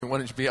why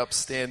don't you be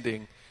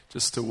upstanding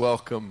just to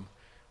welcome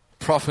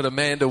Prophet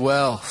Amanda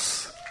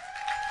Wells.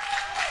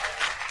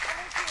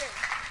 Thank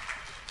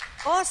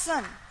you.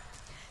 Awesome.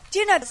 Do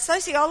you know,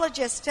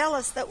 sociologists tell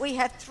us that we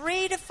have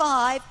 3 to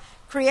 5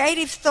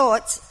 creative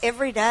thoughts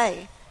every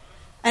day.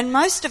 And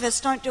most of us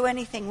don't do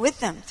anything with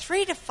them.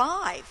 3 to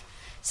 5.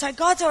 So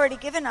God's already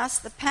given us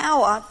the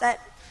power,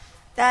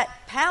 that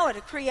power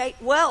to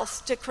create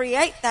wealth, to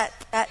create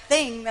that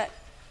thing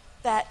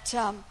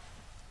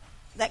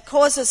that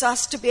causes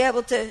us to be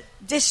able to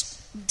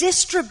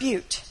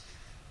distribute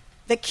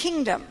the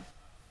kingdom.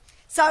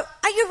 So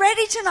are you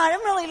ready tonight?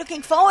 I'm really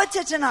looking forward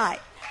to tonight.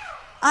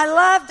 I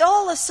loved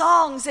all the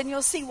songs, and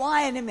you'll see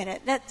why in a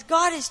minute. That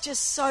God is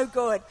just so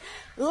good.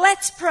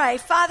 Let's pray.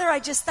 Father, I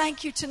just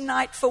thank you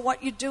tonight for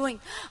what you're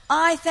doing.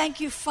 I thank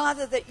you,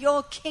 Father, that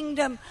your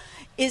kingdom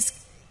is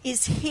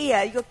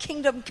here. Your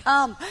kingdom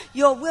come.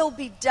 Your will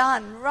be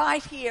done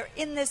right here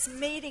in this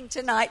meeting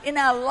tonight, in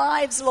our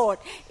lives, Lord,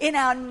 in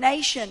our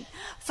nation.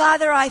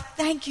 Father, I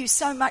thank you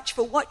so much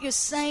for what you're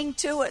saying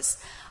to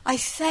us. I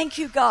thank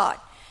you, God,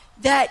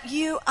 that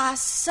you are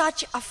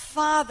such a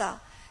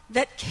Father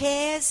that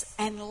cares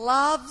and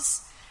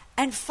loves,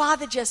 and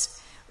Father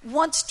just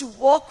wants to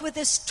walk with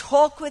us,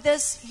 talk with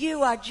us.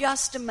 You are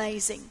just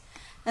amazing.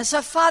 And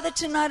so, Father,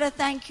 tonight I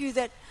thank you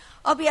that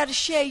I'll be able to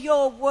share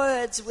your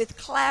words with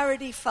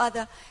clarity,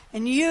 Father,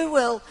 and you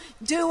will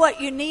do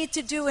what you need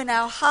to do in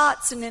our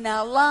hearts and in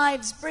our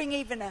lives, bring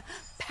even a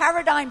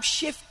paradigm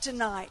shift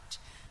tonight.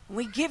 And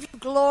we give you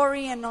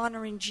glory and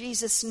honor in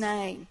Jesus'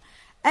 name.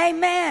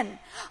 Amen.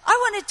 I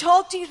want to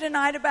talk to you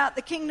tonight about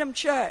the Kingdom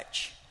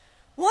Church.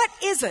 What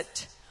is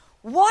it?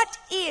 What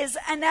is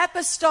an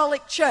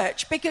apostolic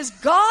church? Because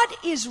God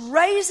is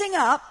raising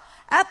up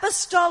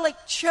apostolic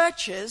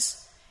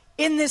churches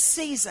in this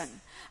season.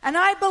 And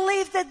I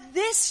believe that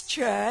this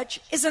church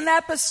is an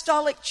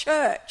apostolic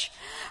church.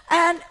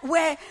 And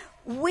where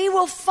we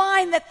will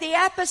find that the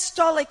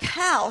apostolic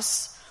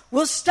house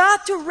will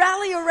start to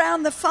rally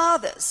around the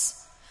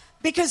fathers.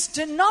 Because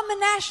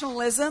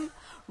denominationalism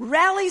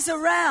rallies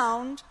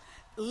around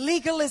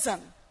legalism.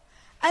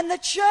 And the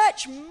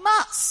church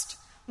must.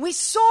 We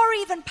saw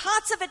even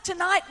parts of it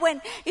tonight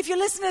when, if you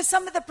listen to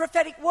some of the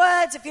prophetic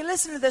words, if you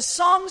listen to the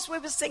songs we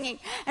were singing,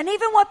 and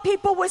even what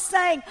people were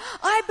saying,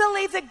 I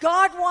believe that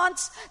God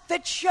wants the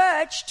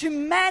church to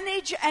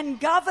manage and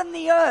govern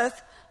the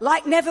earth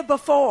like never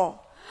before.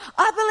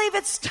 I believe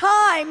it's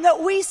time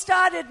that we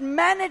started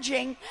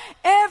managing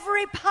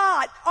every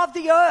part of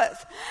the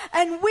earth.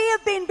 And we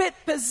have been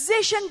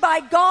positioned by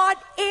God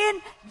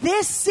in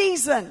this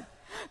season.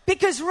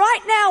 Because right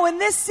now in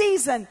this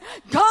season,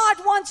 God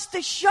wants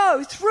to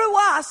show through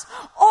us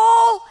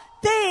all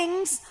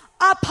things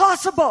are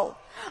possible.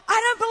 I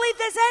don't believe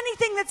there's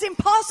anything that's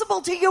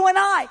impossible to you and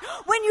I.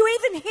 When you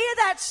even hear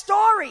that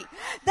story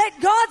that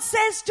God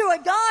says to a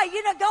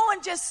guy, go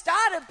and just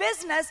start a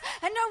business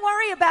and don't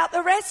worry about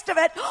the rest of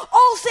it.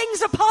 All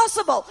things are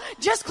possible.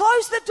 Just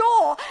close the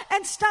door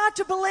and start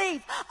to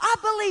believe. I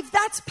believe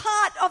that's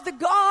part of the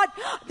God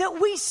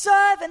that we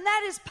serve, and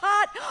that is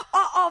part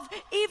of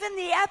even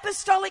the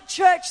apostolic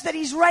church that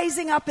he's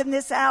raising up in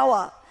this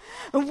hour.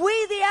 We,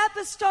 the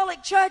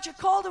apostolic church, are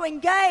called to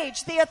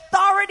engage the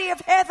authority of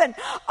heaven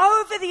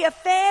over the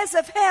affairs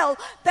of hell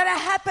that are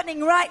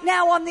happening right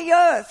now on the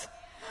earth.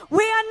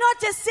 We are not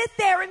to sit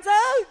there and say,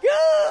 oh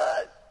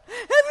God,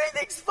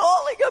 everything's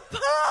falling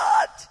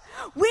apart.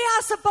 We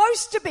are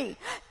supposed to be.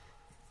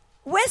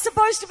 We're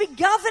supposed to be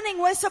governing.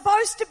 We're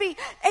supposed to be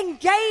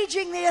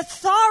engaging the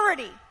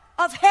authority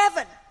of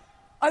heaven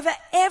over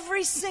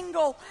every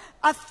single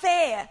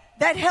affair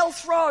that hell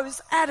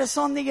throws at us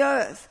on the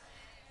earth.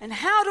 And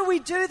how do we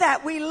do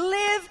that? We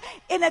live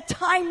in a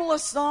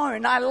timeless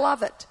zone. I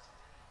love it.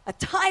 A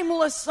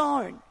timeless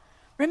zone.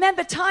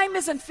 Remember, time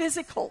isn't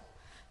physical.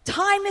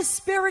 Time is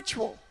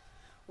spiritual.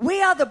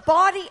 We are the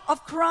body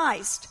of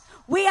Christ.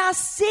 We are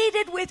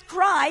seated with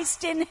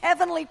Christ in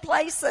heavenly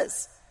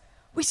places.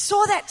 We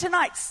saw that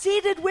tonight,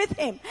 seated with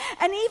him.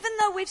 And even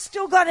though we've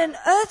still got an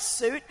earth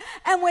suit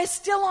and we're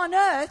still on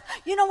earth,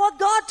 you know what?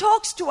 God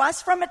talks to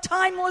us from a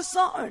timeless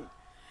zone.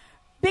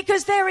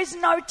 Because there is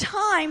no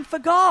time for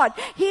God.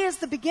 He is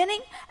the beginning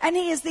and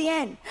he is the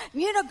end.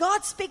 You know,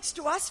 God speaks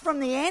to us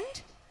from the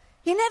end.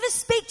 He never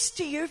speaks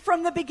to you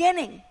from the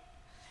beginning.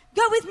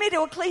 Go with me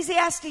to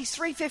Ecclesiastes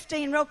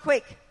 3:15 real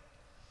quick.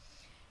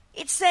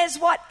 It says,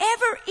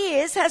 whatever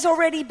is has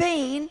already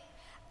been,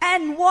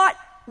 and what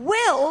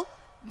will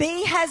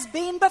be has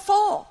been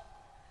before.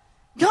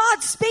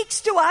 God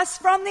speaks to us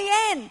from the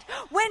end.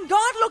 When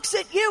God looks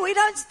at you, he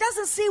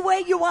doesn't see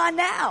where you are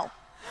now.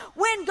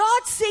 When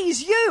God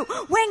sees you,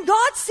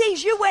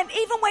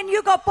 even when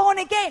you got born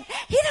again,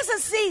 he doesn't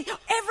see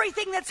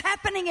everything that's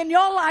happening in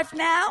your life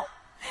now.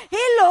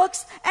 He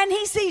looks and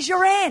he sees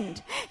your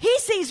end. He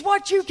sees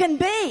what you can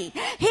be.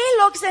 He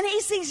looks and he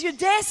sees your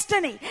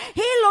destiny.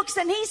 He looks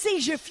and he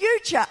sees your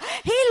future.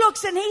 He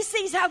looks and he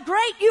sees how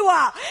great you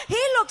are.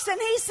 He looks and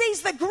he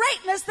sees the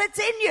greatness that's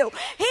in you.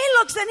 He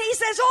looks and he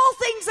says all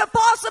things are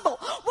possible.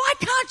 Why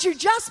can't you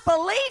just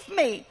believe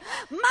me?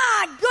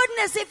 My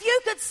goodness, if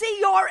you could see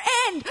your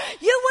end,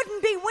 you would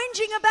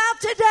whinging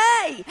about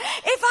today.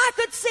 If I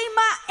could see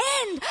my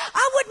end,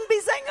 I wouldn't be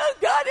saying, oh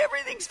God,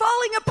 everything's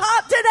falling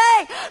apart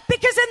today,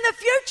 because in the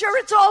future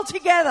it's all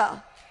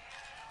together.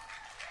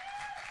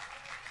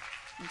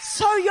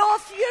 So your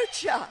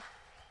future,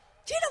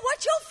 do you know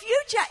what? Your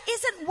future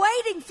isn't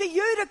waiting for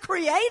you to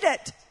create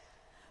it,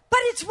 but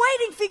it's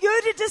waiting for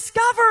you to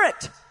discover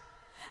it.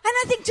 And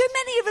I think too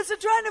many of us are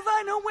trying to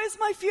find, oh, where's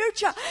my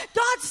future?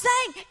 God's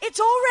saying it's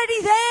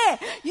already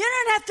there. You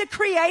don't have to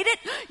create it.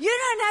 You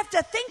don't have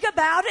to think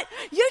about it.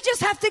 You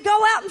just have to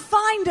go out and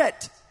find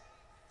it.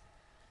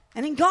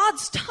 And in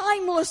God's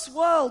timeless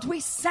world,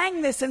 we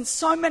sang this in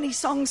so many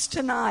songs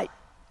tonight.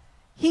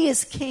 He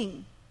is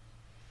King,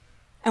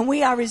 and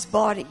we are His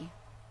body.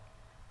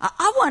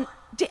 Have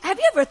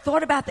you ever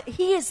thought about that?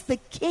 He is the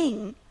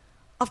King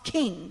of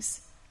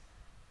kings,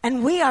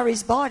 and we are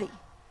His body.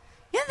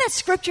 You know that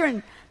scripture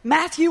in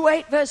Matthew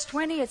 8 verse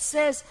 20, it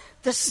says,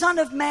 the Son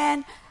of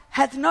Man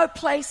hath no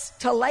place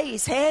to lay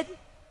His head.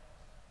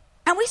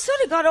 And we sort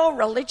of got all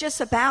religious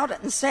about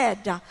it and said,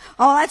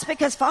 oh, that's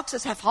because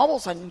foxes have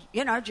holes, and,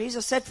 you know,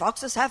 Jesus said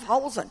foxes have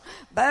holes and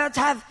birds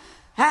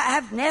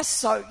have nests.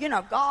 So, you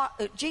know,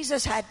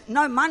 Jesus had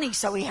no money,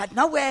 so He had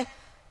nowhere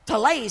to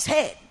lay His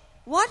head.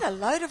 What a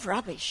load of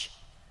rubbish.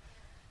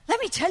 Let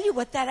me tell you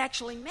what that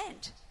actually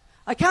meant.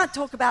 I can't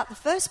talk about the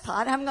first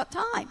part, I haven't got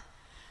time.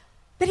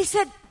 But He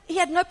said He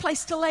had no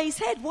place to lay His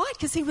head. Why?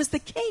 Because He was the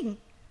King.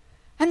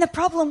 And the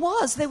problem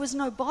was there was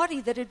no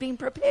body that had been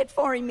prepared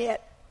for Him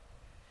yet.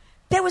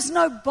 There was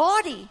no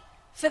body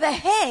for the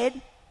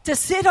head to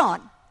sit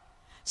on.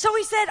 So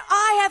He said,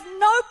 I have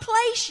no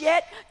place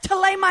yet to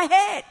lay my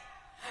head,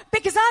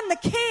 because I'm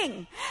the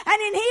King.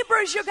 And in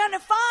Hebrews, you're going to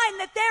find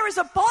that there is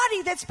a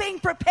body that's being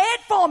prepared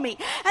for me.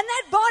 And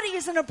that body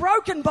isn't a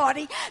broken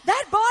body.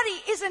 That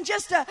body isn't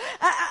just a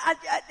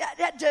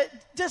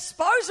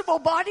disposable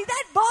body.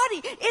 That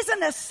body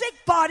isn't a sick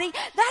body.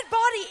 That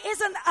body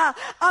isn't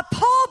a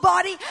poor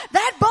body.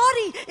 That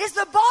body is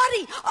the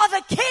body of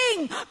a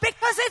king,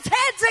 because its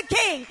head's a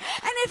king.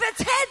 And if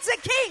its head's a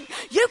king,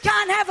 you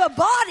can't have a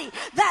body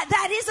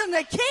that isn't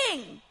a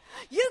king.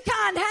 You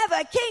can't have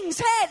a king's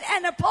head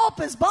and a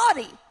pauper's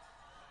body.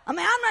 I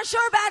mean, I'm not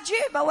sure about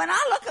you, but when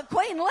I look at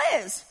Queen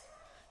Liz,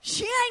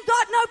 she ain't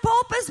got no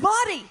pauper's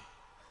body.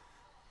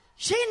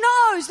 She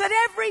knows that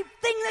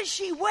everything that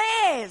she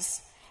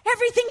wears,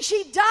 everything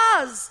she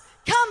does,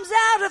 comes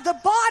out of the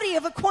body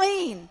of a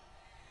queen.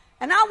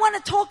 And I want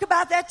to talk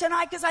about that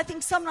tonight, because I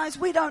think sometimes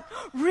we don't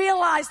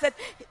realize that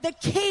the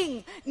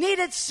king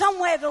needed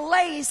somewhere to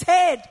lay his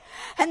head.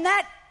 And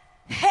that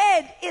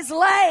head is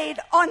laid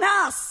on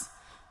us,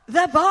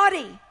 the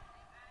body.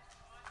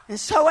 And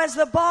so as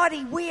the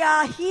body, we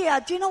are here.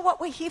 Do you know what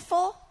we're here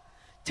for?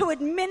 To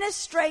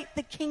administrate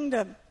the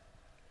kingdom.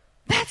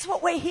 That's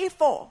what we're here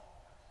for.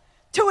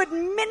 To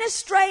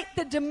administrate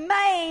the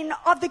domain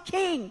of the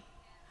king.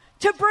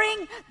 To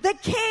bring the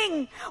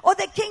king or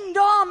the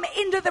kingdom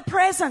into the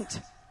present.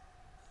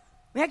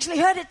 We actually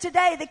heard it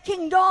today. The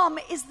kingdom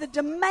is the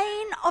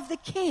domain of the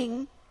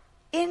king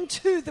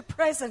into the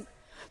present.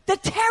 The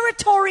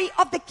territory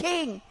of the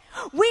king.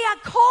 We are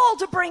called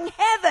to bring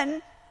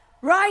heaven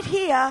right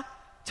here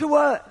to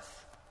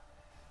earth.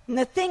 And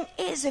the thing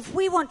is, if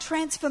we want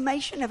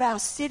transformation of our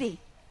city,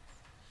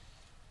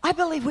 I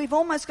believe we've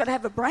almost got to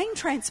have a brain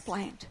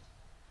transplant.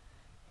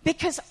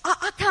 Because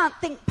I can't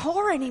think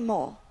poor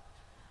anymore.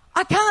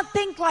 I can't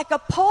think like a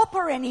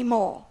pauper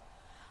anymore.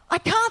 I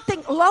can't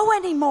think low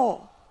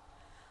anymore.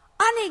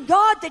 I need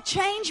God to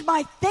change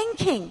my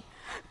thinking,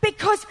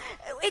 because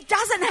it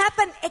doesn't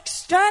happen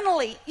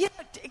externally. You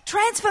know,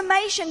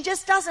 transformation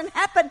just doesn't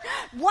happen.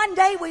 One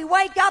day we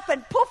wake up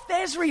and poof,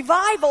 there's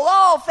revival.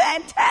 Oh,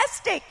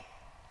 fantastic.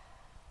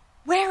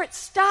 Where it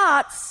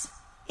starts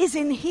is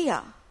in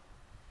here.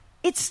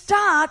 It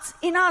starts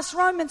in us.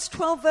 Romans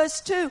 12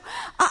 verse 2.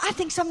 I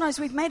think sometimes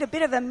we've made a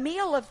bit of a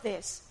meal of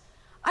this.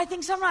 I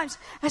think sometimes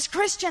as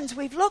Christians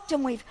we've looked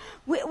and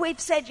we've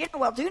said, you know,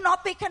 well, do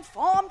not be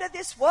conformed to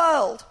this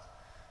world.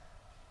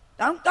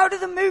 Don't go to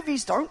the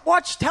movies. Don't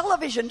watch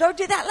television. Don't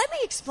do that. Let me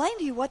explain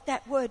to you what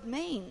that word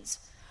means.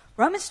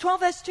 Romans 12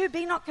 verse 2,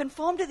 be not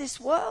conformed to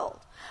this world,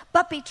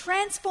 but be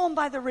transformed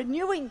by the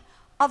renewing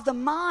of the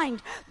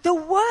mind. The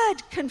word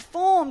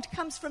conformed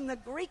comes from the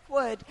Greek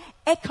word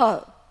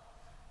echo.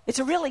 It's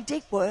a really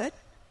deep word.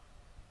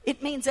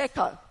 It means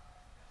echo.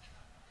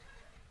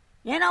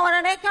 You know what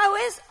an echo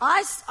is?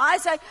 I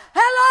say,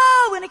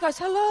 hello, and it goes,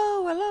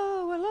 hello,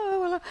 hello,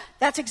 hello, hello.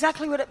 That's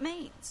exactly what it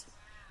means.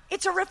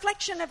 It's a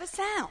reflection of a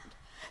sound.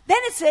 Then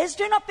it says,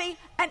 do not be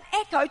an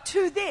echo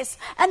to this.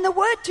 And the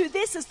word to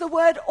this is the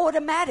word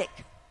automatic.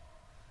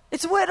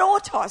 It's the word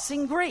autos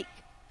in Greek.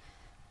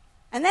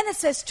 And then it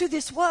says to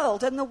this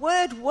world, and the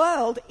word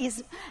world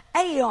is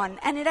aeon,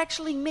 and it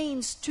actually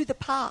means to the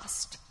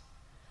past.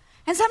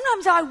 And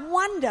sometimes I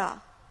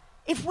wonder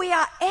if we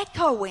are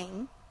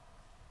echoing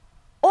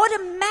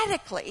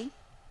automatically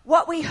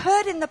what we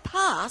heard in the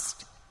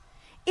past,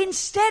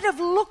 instead of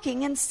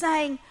looking and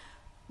saying,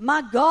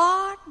 my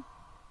God,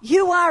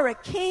 you are a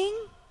king,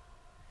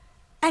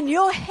 and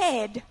your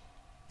head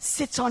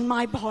sits on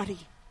my body.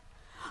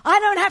 I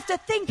don't have to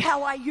think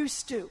how I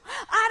used to.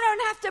 I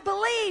don't have to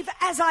believe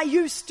as I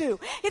used to.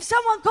 If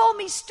someone called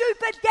me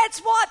stupid, guess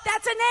what?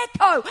 That's an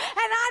echo. And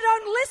I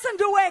don't listen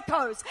to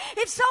echoes.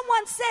 If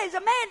someone says,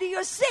 Amanda,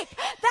 you're sick,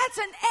 that's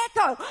an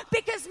echo.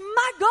 Because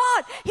my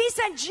God, He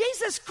sent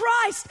Jesus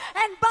Christ,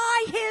 and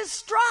by His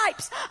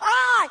stripes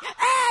I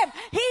am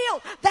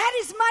healed. That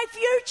is my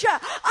future.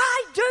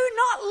 I do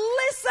not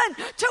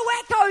listen to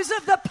echoes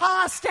of the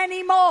past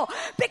anymore,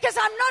 because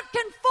I'm not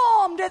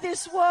conformed to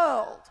this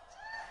world.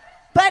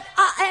 But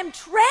I am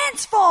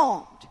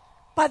transformed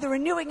by the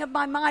renewing of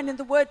my mind. And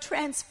the word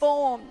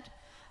transformed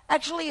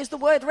actually is the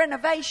word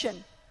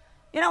renovation.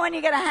 You know, when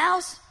you get a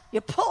house,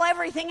 you pull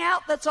everything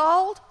out that's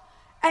old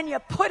and you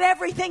put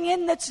everything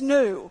in that's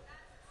new.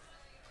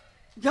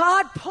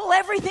 God, pull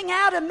everything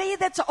out of me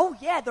that's, oh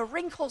yeah, the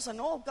wrinkles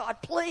and all, God,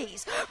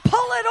 please.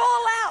 Pull it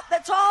all out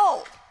that's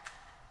old.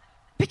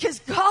 Because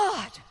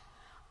God,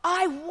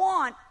 I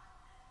want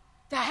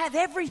to have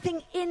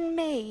everything in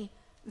me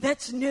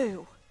that's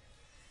new.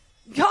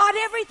 God,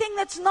 everything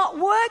that's not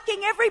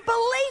working, every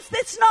belief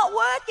that's not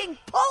working,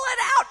 pull it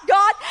out,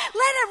 God.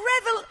 Let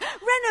a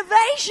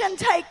renovation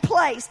take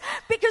place,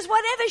 because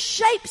whatever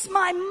shapes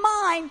my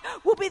mind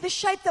will be the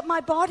shape that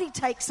my body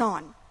takes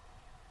on.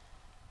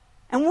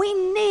 And we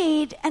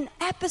need an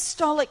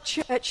apostolic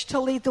church to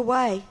lead the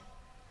way.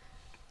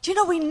 Do you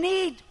know we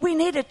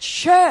need a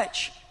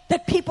church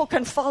that people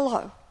can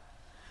follow.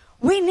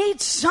 We need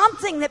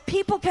something that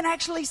people can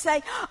actually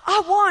say,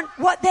 I want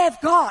what they've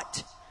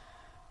got.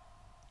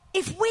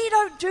 If we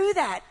don't do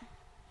that,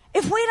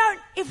 if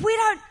we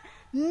don't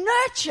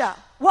nurture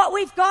what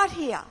we've got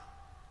here,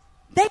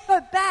 they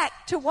go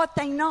back to what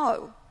they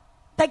know.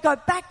 They go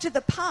back to the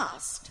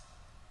past.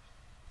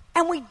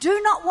 And we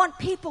do not want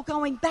people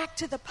going back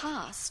to the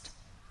past.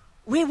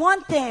 We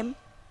want them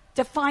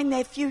to find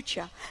their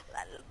future.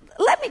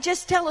 Let me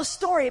just tell a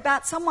story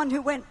about someone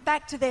who went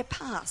back to their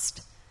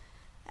past.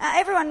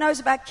 Everyone knows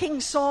about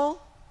King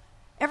Saul.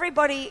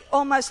 Everybody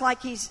almost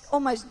like he's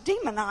almost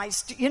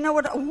demonized. You know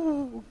what?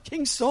 Ooh,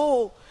 King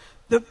Saul.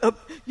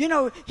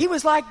 He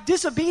was like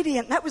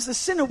disobedient. That was the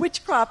sin of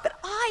witchcraft. But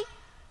I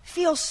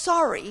feel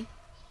sorry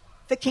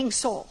for King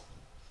Saul.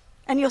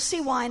 And you'll see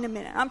why in a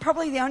minute. I'm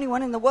probably the only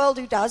one in the world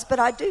who does, but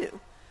I do.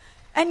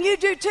 And you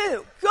do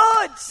too.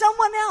 Good.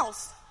 Someone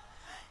else.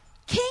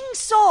 King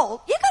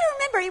Saul, you got to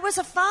remember, he was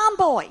a farm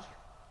boy.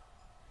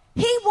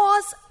 He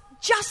was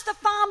just a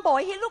farm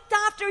boy. He looked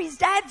after his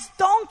dad's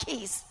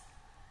donkeys.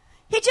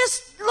 He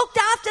just looked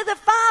after the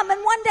farm,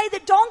 and one day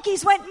the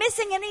donkeys went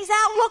missing and he's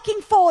out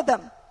looking for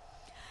them.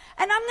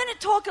 And I'm going to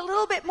talk a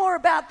little bit more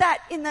about that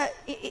in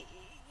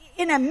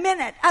a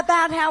minute,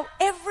 about how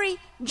every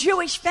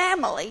Jewish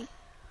family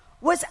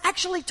was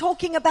actually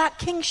talking about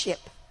kingship.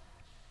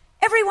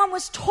 Everyone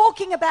was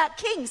talking about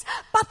kings,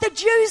 but the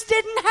Jews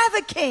didn't have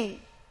a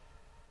king.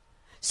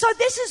 So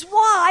this is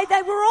why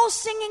they were all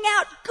singing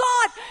out,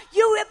 God,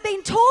 you have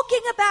been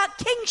talking about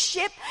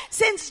kingship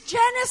since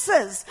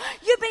Genesis.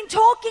 You've been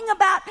talking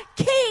about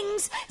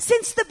kings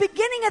since the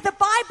beginning of the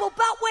Bible,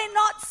 but we're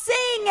not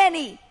seeing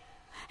any.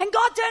 And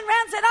God turned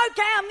around and said,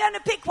 okay, I'm going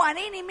to pick one.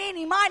 Eeny,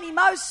 meeny, miny,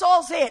 mo,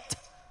 Saul's it.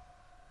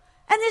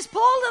 And this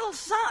poor little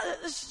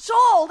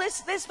Saul,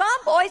 this farm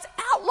boy's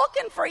out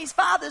looking for his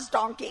father's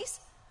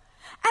donkeys.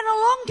 And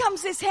along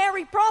comes this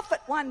hairy prophet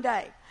one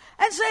day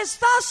and says,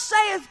 thus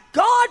saith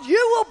God,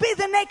 you will be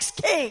the next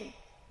king.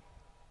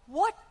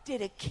 What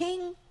did a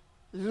king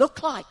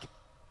look like?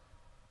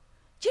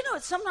 Do you know,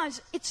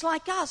 sometimes it's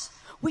like us.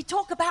 We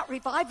talk about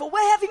revival.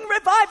 We're having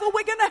revival.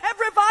 We're going to have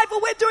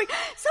revival. We're doing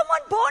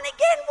someone born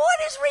again.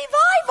 What is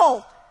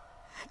revival?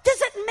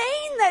 Does it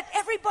mean that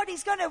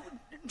everybody's going to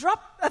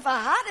drop of a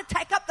heart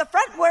attack up the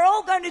front and we're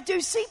all going to do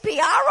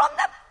CPR on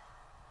them?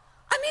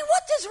 I mean,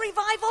 what does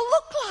revival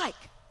look like?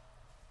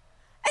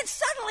 And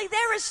suddenly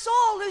there is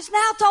Saul, who's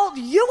now told,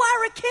 you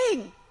are a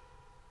king.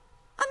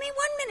 I mean,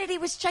 one minute he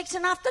was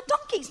chasing after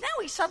donkeys.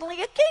 Now he's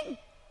suddenly a king.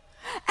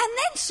 And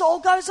then Saul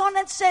goes on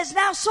and says,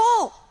 now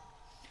Saul,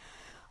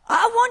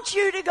 I want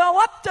you to go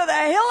up to the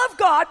hill of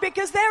God,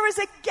 because there is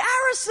a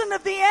garrison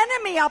of the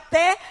enemy up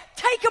there.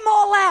 Take them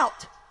all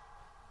out.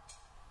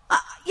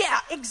 Yeah,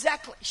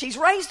 exactly. She's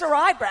raised her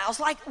eyebrows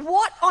like,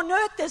 what on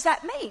earth does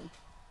that mean?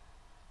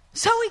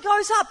 So he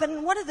goes up,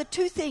 and what are the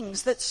two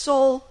things that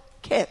Saul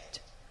kept?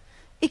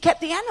 He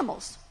kept the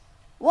animals.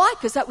 Why?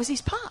 Because that was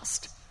his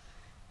past.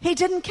 He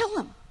didn't kill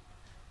them,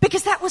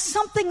 because that was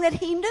something that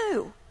he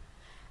knew.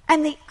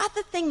 And the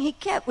other thing he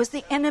kept was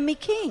the enemy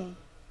king.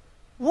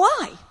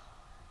 Why?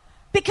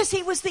 Because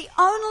he was the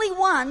only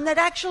one that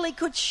actually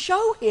could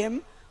show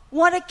him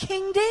what a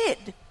king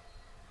did.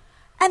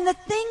 And the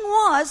thing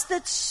was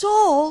that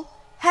Saul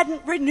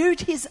hadn't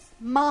renewed his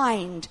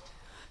mind.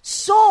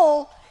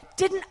 Saul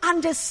didn't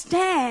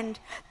understand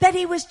that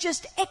he was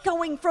just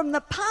echoing from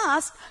the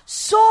past,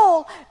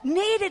 Saul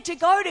needed to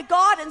go to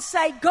God and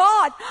say,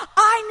 God,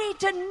 I need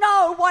to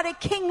know what a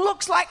king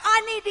looks like. I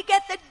need to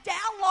get the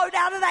download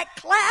out of that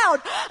cloud.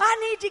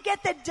 I need to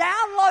get the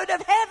download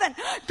of heaven.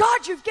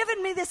 God, you've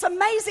given me this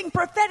amazing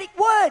prophetic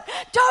word.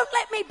 Don't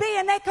let me be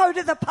an echo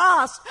to the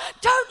past.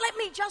 Don't let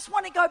me just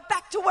want to go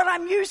back to what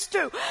I'm used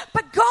to.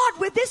 But God,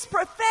 with this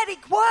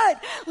prophetic word,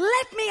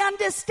 let me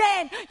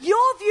understand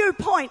your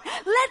viewpoint.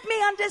 Let me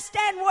understand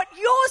what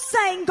you're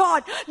saying,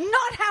 God,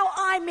 not how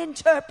I'm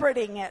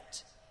interpreting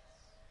it.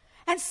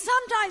 And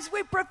sometimes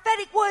with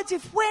prophetic words,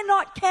 if we're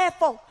not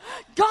careful,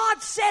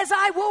 God says,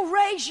 I will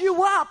raise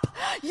you up.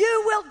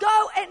 You will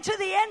go into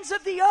the ends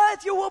of the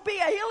earth. You will be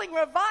a healing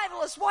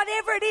revivalist,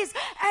 whatever it is.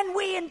 And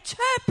we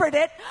interpret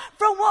it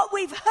from what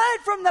we've heard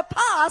from the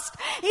past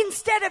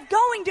instead of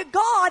going to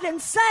God and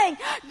saying,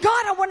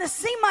 God, I want to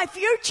see my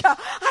future. I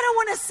don't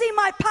want to see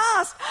my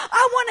past.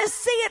 I want to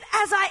see it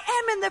as I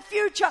am in the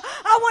future.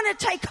 I want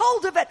to take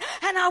hold of it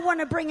and I want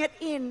to bring it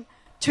in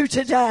to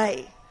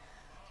today.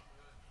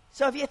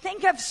 So if you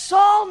think of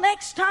Saul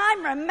next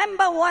time,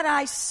 remember what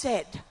I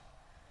said.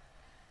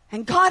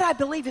 And God, I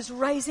believe, is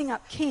raising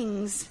up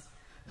kings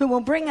who will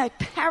bring a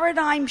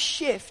paradigm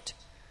shift,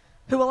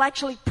 who will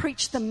actually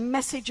preach the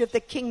message of the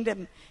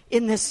kingdom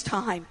in this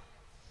time.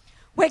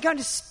 We're going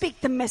to speak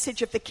the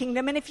message of the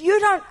kingdom. And if you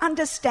don't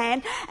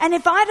understand, and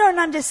if I don't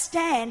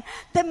understand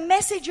the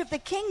message of the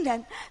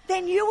kingdom,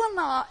 then you will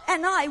not,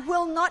 and I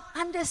will not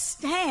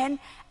understand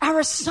our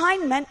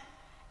assignment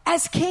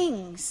as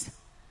kings.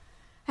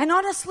 And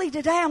honestly,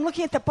 today I'm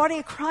looking at the body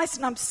of Christ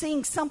and I'm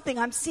seeing something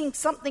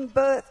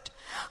birthed.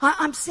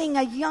 I'm seeing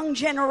a young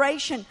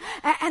generation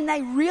and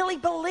they really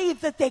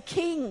believe that they're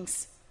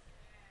kings.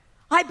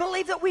 I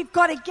believe that we've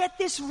got to get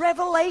this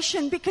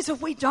revelation, because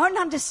if we don't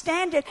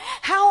understand it,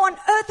 how on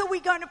earth are we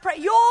going to pray,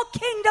 your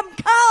kingdom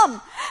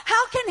come?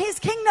 How can his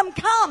kingdom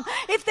come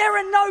if there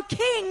are no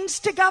kings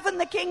to govern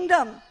the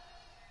kingdom?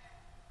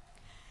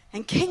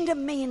 And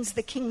kingdom means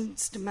the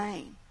king's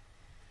domain.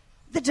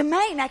 The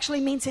domain actually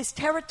means his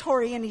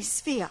territory and his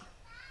sphere.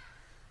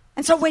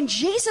 And so when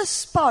Jesus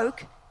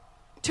spoke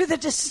to the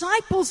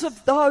disciples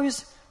of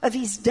those of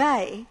his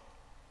day,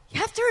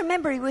 you have to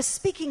remember he was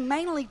speaking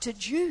mainly to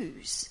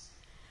Jews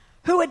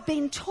who had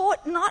been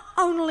taught not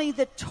only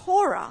the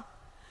Torah,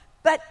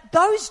 but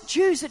those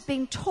Jews had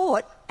been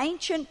taught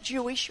ancient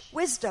Jewish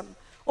wisdom,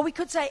 or we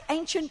could say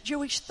ancient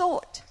Jewish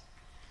thought.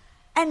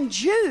 And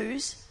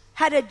Jews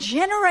had a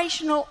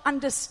generational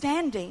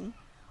understanding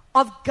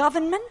of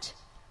government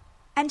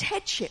and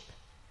headship.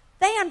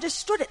 They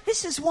understood it.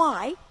 This is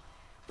why,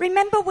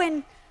 remember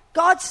when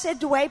God said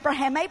to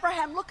Abraham,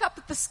 Abraham, look up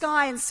at the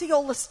sky and see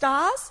all the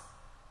stars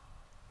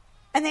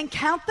and then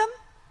count them.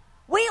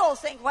 We all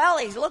think, well,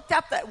 he's looked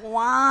up at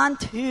 1,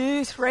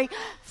 2, 3,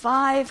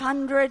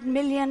 500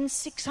 million,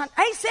 600.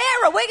 Hey,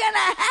 Sarah, we're going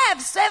to have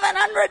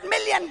 700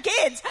 million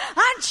kids.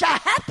 Aren't you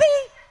happy?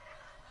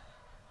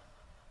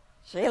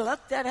 She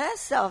looked at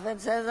herself and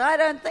says, I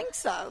don't think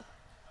so.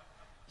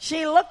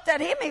 She looked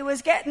at him, he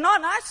was getting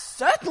on. I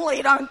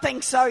certainly don't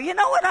think so. You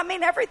know what I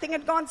mean? Everything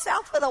had gone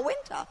south for the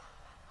winter.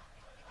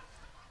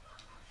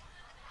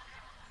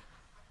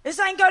 This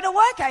ain't going to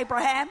work,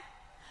 Abraham.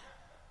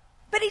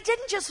 But he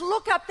didn't just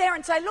look up there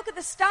and say, look at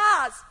the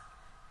stars.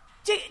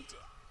 Do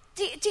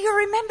you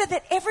remember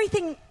that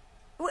everything,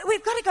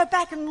 we've got to go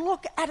back and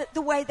look at it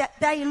the way that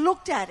they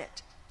looked at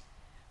it.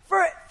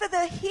 For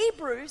the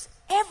Hebrews,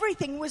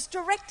 everything was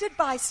directed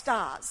by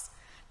stars.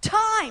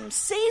 Time,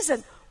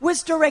 season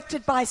was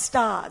directed by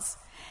stars.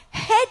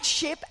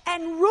 Headship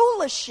and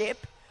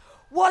rulership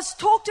was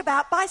talked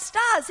about by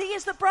stars. He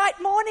is the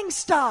bright morning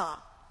star.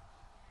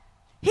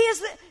 He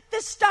is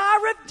the Star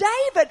of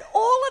David,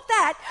 all of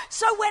that.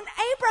 So when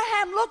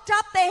Abraham looked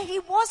up there, he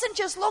wasn't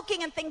just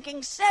looking and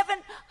thinking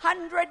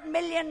 700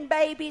 million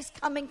babies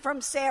coming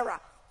from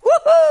Sarah.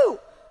 Woohoo!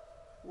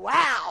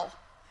 Wow.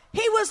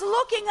 He was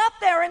looking up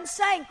there and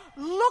saying,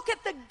 look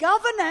at the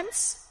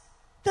governance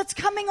that's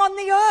coming on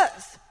the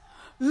earth.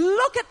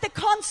 Look at the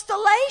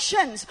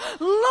constellations.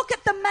 Look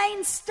at the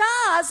main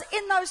stars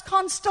in those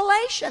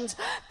constellations.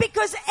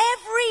 Because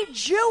every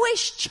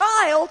Jewish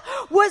child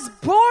was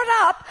brought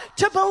up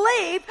to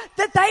believe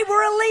that they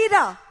were a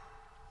leader.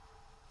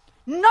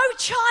 No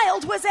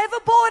child was ever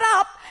brought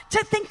up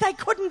to think they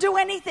couldn't do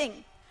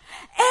anything.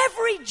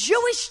 Every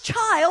Jewish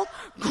child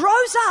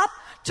grows up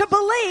to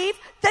believe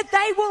that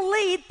they will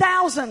lead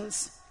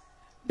thousands.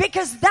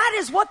 Because that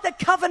is what the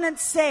covenant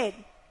said.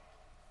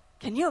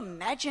 Can you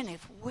imagine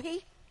if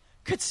we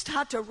could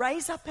start to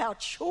raise up our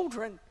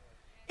children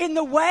in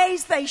the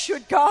ways they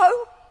should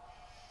go?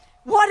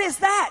 What is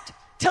that?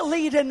 To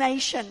lead a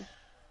nation.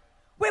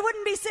 We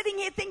wouldn't be sitting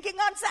here thinking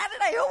on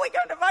Saturday, who are we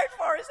going to vote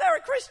for? Is there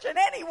a Christian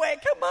anywhere?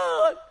 Come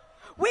on.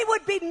 We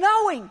would be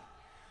knowing.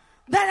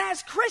 that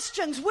as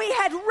Christians we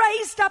had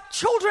raised up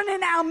children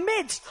in our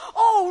midst,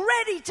 all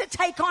ready to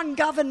take on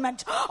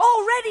government,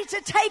 all ready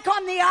to take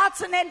on the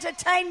arts and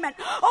entertainment,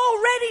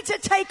 all ready to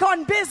take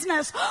on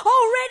business,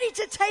 all ready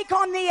to take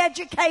on the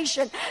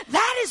education.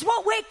 That is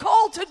what we're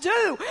called to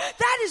do.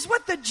 That is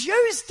what the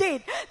Jews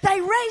did.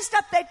 They raised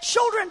up their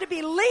children to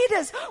be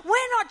leaders.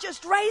 We're not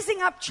just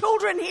raising up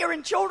children here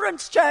in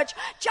Children's Church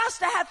just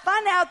to have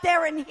fun out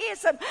there and hear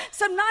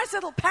some nice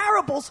little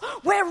parables.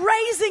 We're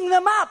raising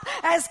them up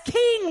as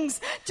kings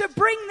to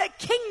bring the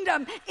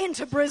kingdom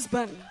into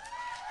Brisbane.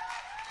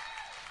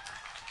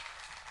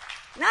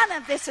 None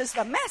of this is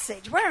the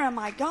message. Where am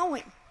I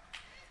going?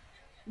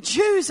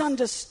 Jews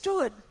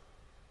understood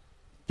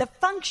the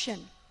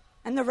function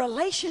and the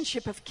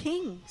relationship of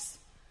kings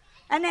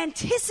and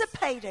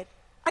anticipated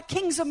a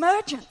king's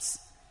emergence.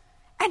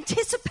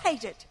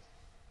 Anticipated.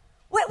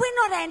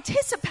 We're not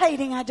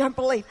anticipating, I don't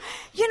believe.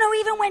 You know,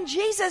 even when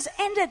Jesus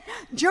entered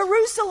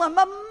Jerusalem,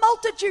 a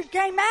multitude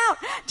came out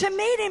to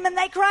meet him and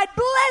they cried,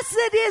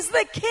 "Blessed is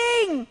the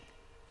King."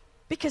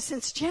 Because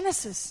since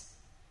Genesis,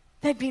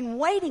 they've been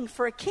waiting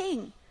for a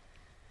king.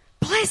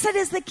 Blessed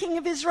is the King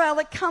of Israel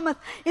that cometh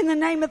in the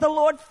name of the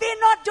Lord. Fear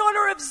not,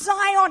 daughter of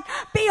Zion.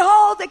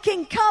 Behold, the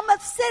King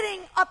cometh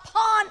sitting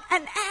upon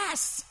an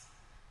ass.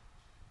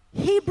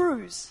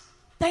 Hebrews,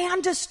 they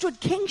understood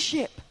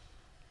kingship.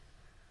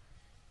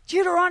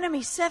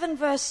 Deuteronomy 7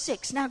 verse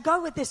 6. Now go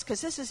with this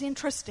because this is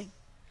interesting.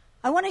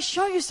 I want to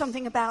show you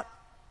something about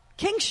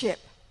kingship.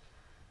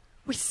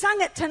 We sung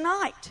it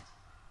tonight.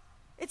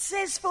 It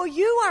says, "For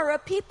you are a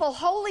people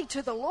holy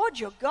to the Lord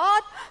your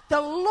God.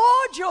 The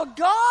Lord your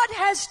God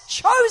has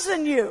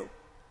chosen you."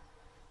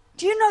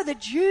 Do you know the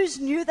Jews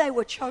knew they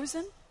were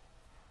chosen?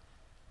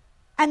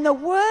 And the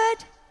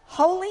word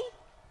holy,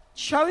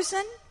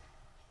 chosen,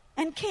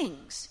 and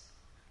kings.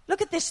 Look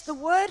at this. The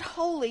word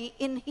holy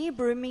in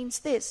Hebrew means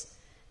this.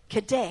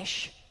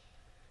 Kadesh.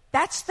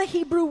 That's the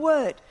Hebrew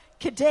word,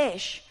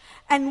 Kadesh.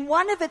 And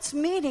one of its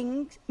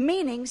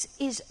meanings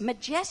is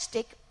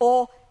majestic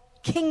or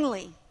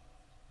kingly.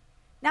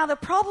 Now the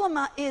problem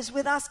is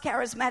with us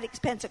charismatics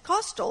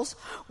Pentecostals,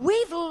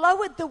 we've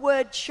lowered the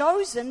word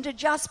chosen to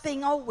just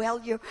being, oh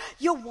well,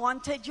 you're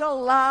wanted, you're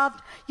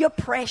loved, you're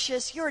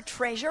precious, you're a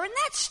treasure, and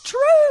that's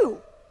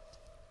true.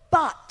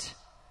 But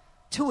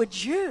to a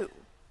Jew,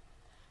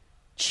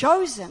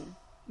 chosen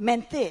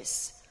meant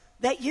this,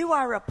 that you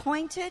are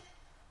appointed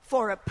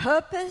for a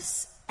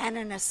purpose and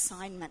an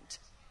assignment.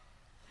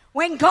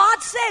 When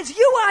God says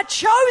you are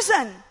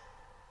chosen,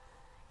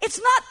 it's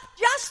not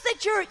just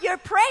that you're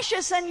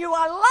precious and you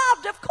are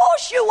loved. Of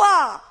course you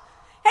are.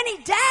 Any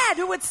dad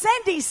who would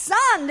send his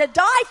son to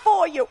die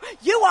for you,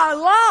 you are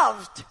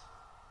loved.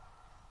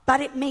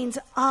 But it means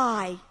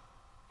I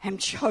am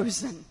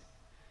chosen.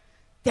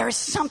 There is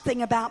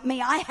something about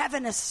me. I have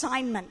an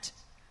assignment.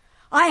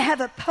 I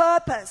have a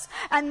purpose.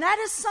 And that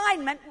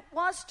assignment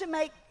was to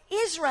make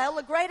Israel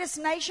the greatest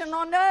nation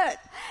on earth.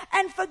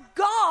 And for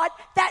God,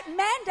 that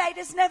mandate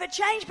has never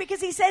changed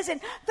because he says in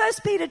 1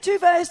 Peter 2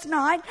 verse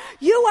 9,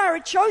 you are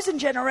a chosen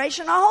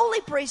generation, a holy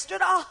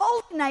priesthood, a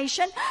holy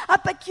nation, a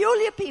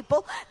peculiar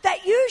people,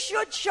 that you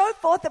should show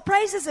forth the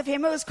praises of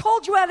him who has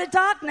called you out of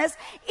darkness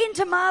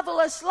into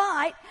marvelous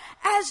light.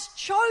 As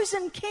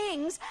chosen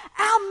kings,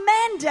 our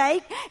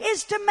mandate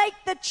is to make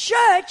the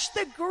church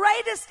the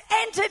greatest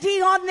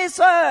entity on this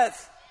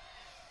earth.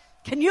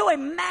 Can you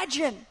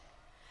imagine?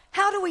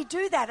 How do we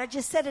do that? I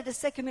just said it a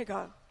second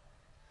ago.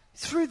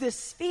 Through the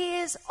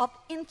spheres of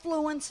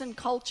influence and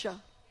culture.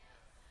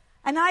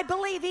 And I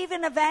believe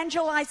even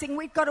evangelizing,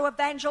 we've got to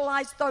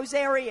evangelize those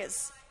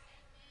areas.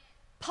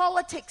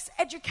 Politics,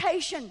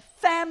 education,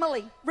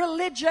 family,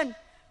 religion,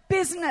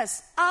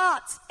 business,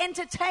 arts,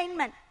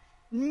 entertainment,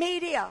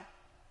 media.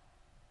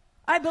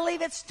 I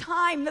believe it's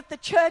time that the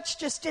church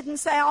just didn't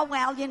say, oh,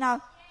 well, you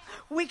know,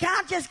 we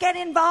can't just get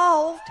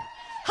involved.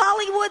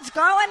 Hollywood's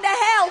going to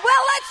hell.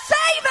 Well, let's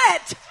save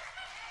it.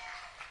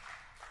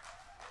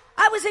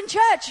 I was in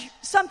church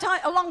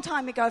a long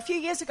time ago, a few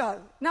years ago,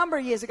 a number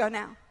of years ago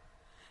now.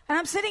 And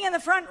I'm sitting in the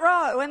front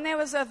row and there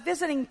was a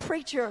visiting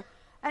preacher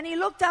and he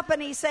looked up and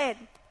he said,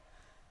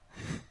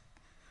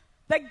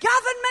 the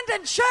government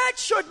and church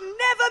should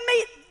never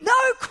meet.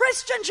 No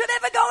Christian should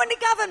ever go into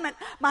government.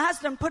 My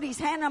husband put his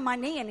hand on my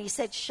knee and he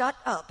said, shut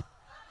up.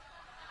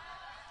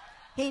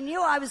 He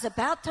knew I was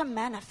about to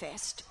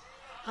manifest.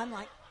 I'm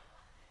like,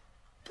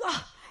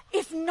 God,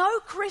 if no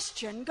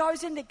Christian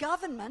goes into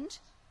government,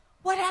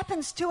 what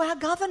happens to our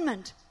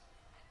government?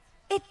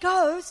 It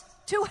goes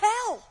to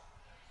hell.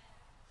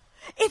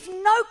 If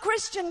no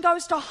Christian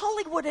goes to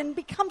Hollywood and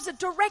becomes a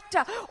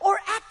director or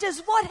actors,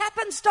 what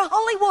happens to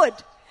Hollywood?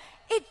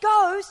 It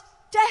goes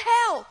to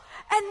hell.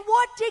 And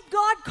what did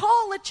God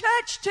call the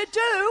church to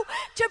do?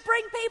 To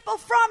bring people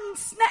from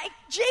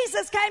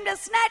Jesus came to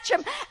snatch them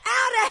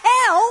out of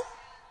hell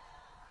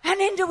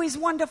and into his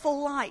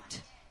wonderful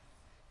light.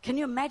 Can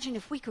you imagine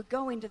if we could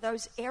go into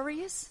those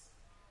areas?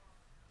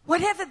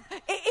 Whatever,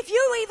 if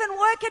you even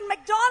work in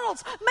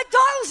McDonald's,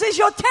 McDonald's is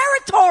your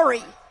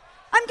territory.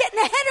 I'm getting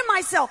ahead of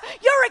myself.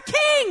 You're a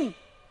king.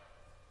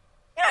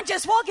 You don't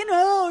just walk in,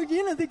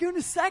 they're going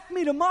to sack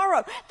me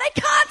tomorrow.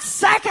 They can't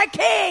sack a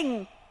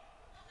king.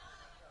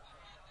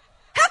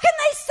 How can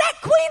they sack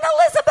Queen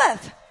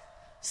Elizabeth?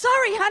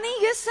 Sorry, honey,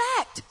 you're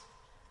sacked.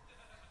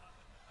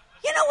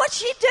 You know what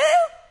she'd do?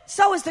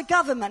 So is the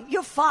government.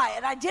 You're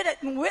fired. I did it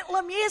in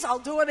Whitlam years. I'll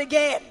do it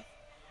again.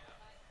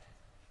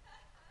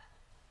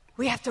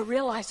 We have to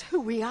realize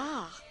who we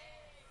are.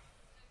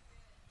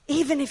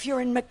 Even if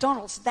you're in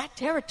McDonald's, that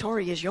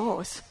territory is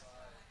yours.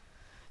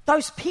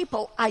 Those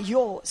people are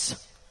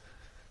yours.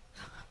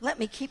 Let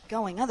me keep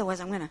going. Otherwise,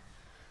 I'm going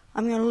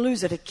to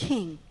lose it. A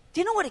king.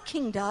 Do you know what a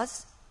king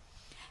does?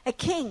 A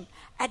king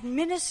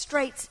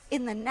administrates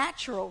in the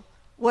natural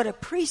what a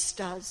priest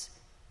does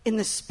in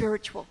the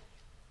spiritual.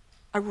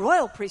 A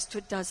royal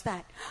priesthood does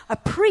that. A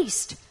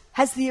priest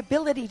has the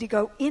ability to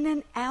go in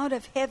and out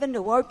of heaven,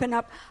 to open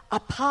up a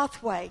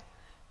pathway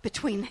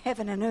between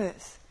heaven and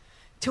earth,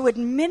 to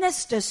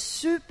administer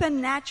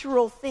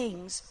supernatural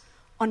things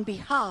on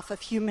behalf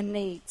of human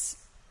needs.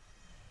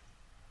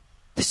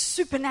 The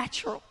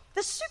supernatural.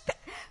 Oh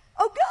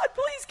God,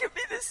 please give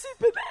me the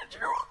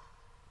supernatural.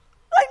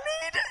 I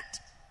need it.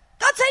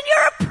 God said,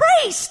 you're a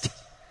priest.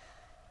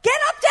 Get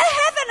up to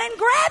heaven and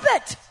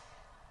grab it.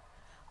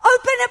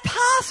 Open a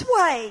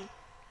pathway.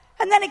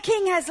 And then a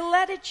king has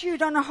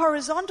latitude on a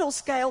horizontal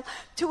scale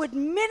to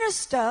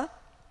administer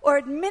or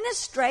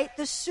administrate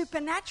the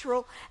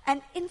supernatural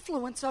and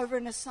influence over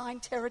an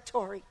assigned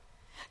territory.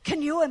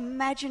 Can you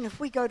imagine if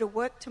we go to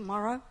work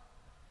tomorrow?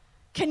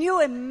 Can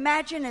you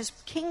imagine as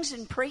kings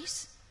and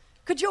priests?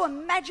 Could you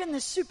imagine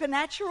the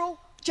supernatural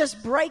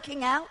just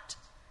breaking out?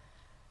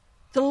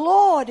 The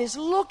Lord is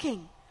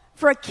looking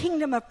for a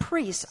kingdom of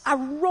priests, a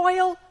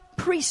royal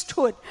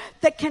priesthood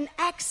that can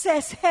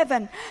access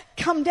heaven,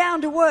 come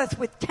down to earth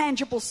with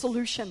tangible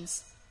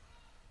solutions.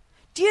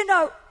 Do you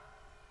know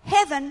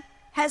heaven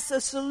has a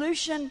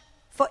solution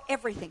for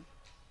everything?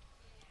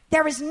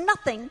 There is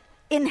nothing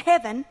in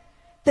heaven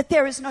that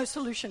there is no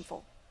solution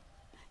for.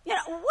 You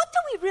know, what do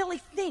we really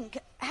think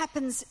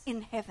happens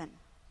in heaven?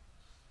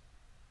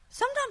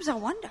 Sometimes I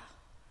wonder.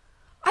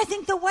 I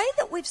think the way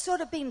that we've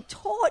sort of been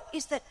taught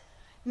is that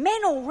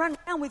men all run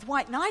around with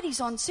white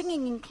nighties on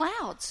singing in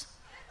clouds.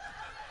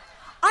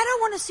 I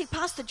don't want to see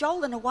Pastor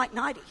Joel in a white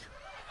nightie.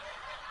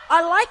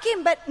 I like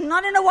him, but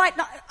not in a white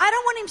nightie. I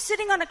don't want him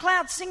sitting on a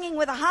cloud singing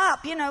with a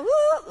harp,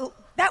 Ooh,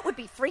 that would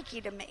be freaky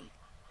to me.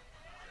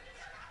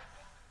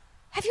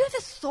 Have you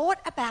ever thought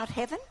about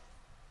heaven?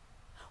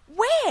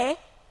 Where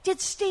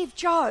did Steve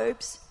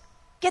Jobs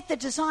get the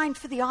design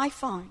for the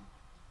iPhone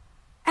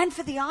and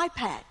for the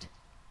iPad?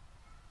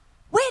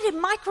 Where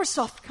did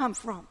Microsoft come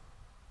from?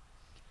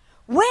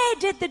 Where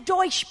did the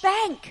Deutsche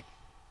Bank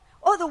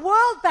or the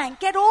World Bank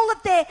get all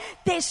of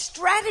their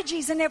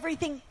strategies and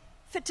everything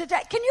for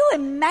today? Can you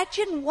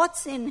imagine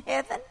what's in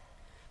heaven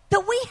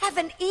that we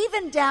haven't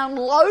even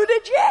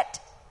downloaded yet?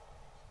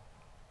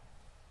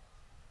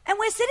 And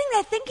we're sitting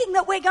there thinking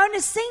that we're going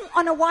to sing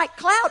on a white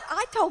cloud.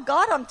 I told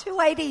God I'm too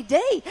ADD.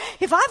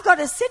 If I've got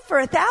to sit for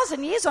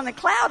 1,000 years on a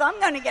cloud, I'm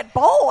going to get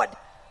bored.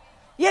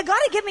 You've got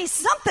to give me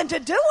something to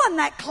do on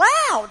that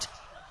cloud.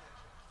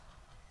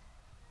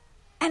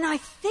 And I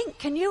think,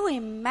 can you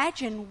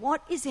imagine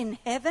what is in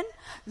heaven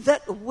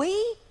that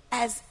we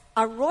as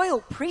a royal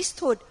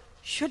priesthood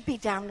should be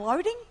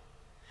downloading?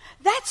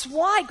 That's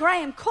why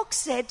Graham Cook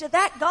said to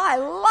that guy, I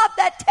love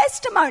that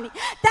testimony.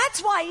 That's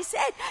why he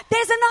said,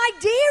 there's an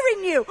idea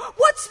in you.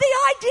 What's the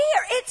idea?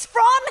 It's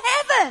from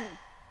heaven.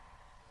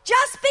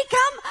 Just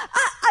become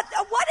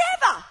a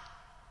whatever.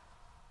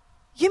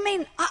 You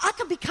mean I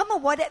can become a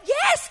whatever?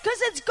 Yes, because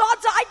it's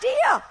God's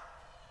idea.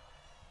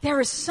 There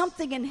is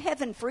something in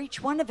heaven for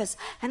each one of us.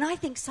 And I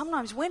think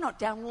sometimes we're not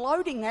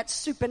downloading that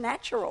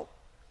supernatural.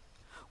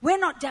 We're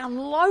not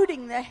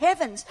downloading the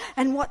heavens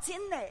and what's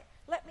in there.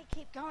 Let me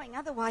keep going,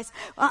 otherwise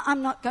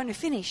I'm not going to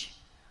finish.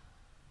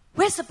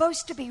 We're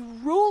supposed to be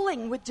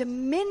ruling with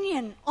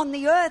dominion on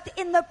the earth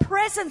in the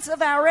presence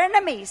of our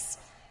enemies.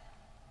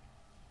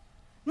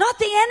 Not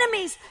the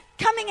enemies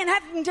coming and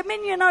having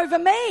dominion over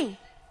me.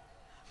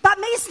 But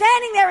me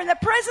standing there in the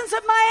presence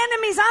of my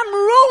enemies, I'm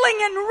ruling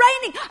and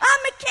reigning.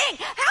 I'm a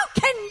king.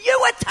 How can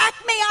you attack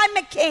me? I'm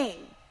a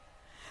king.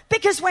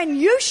 Because when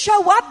you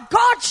show up,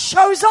 God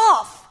shows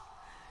off.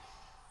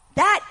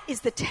 That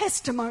is the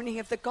testimony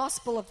of the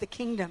gospel of the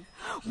kingdom.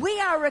 We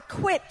are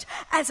equipped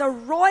as a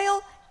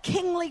royal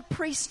kingly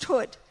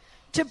priesthood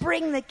to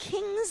bring the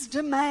king's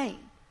domain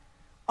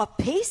of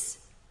peace,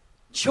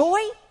 joy,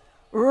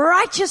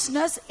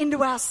 righteousness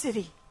into our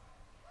city.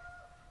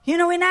 You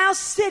know, in our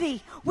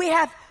city, we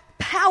have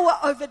power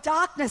over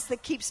darkness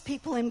that keeps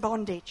people in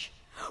bondage.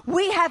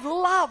 We have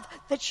love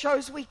that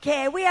shows we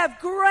care. We have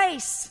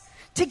grace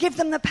to give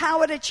them the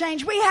power to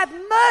change. We have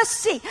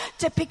mercy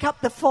to pick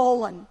up the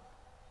fallen.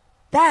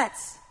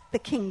 That's the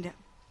kingdom.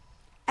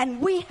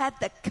 And we have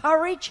the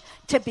courage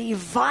to be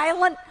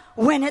violent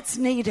when it's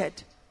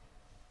needed.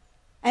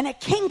 And a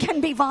king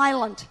can be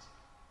violent.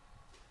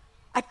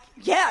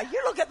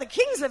 You look at the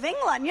kings of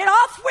England,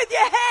 off with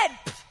your head.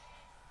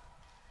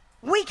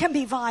 We can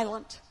be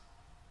violent.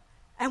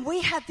 And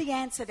we have the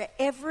answer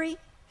to every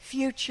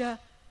future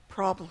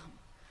problem.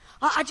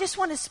 I just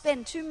want to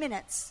spend 2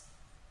 minutes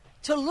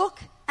to look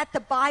at the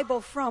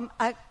Bible from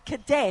a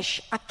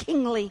Kadesh, a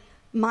kingly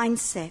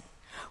mindset.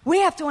 We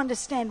have to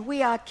understand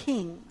we are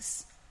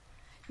kings.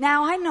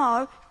 Now, I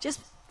know, just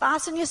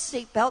fasten your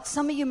seatbelt.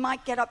 Some of you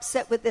might get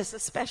upset with this,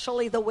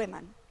 especially the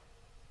women.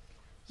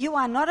 You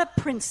are not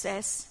a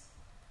princess,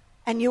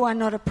 and you are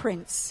not a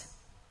prince.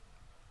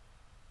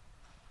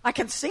 I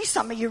can see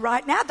some of you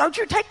right now. Don't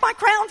you take my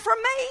crown from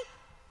me.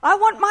 I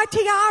want my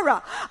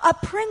tiara. A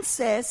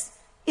princess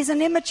is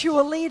an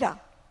immature leader.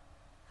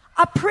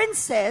 A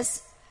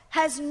princess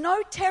has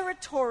no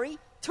territory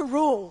to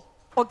rule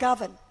or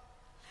govern.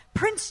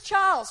 Prince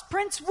Charles,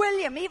 Prince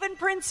William, even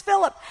Prince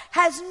Philip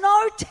has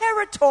no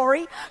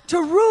territory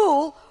to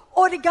rule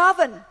or to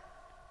govern.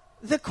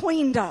 The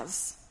Queen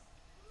does.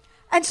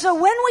 And so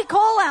when we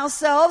call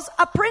ourselves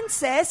a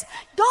princess,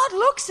 God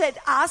looks at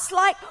us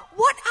like,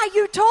 what are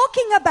you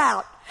talking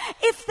about?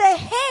 If the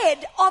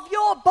head of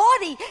your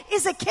body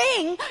is a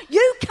king,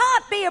 you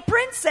can't be a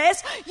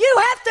princess. You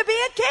have to be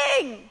a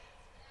king.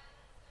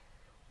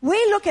 We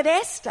look at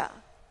Esther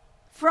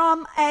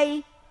from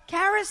a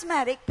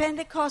charismatic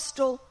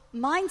Pentecostal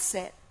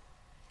mindset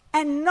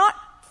and not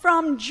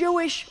from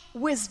Jewish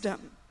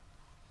wisdom.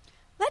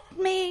 Let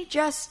me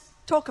just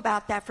talk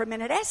about that for a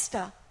minute.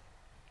 Esther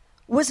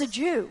was a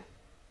Jew.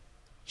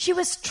 She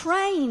was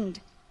trained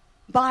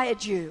by a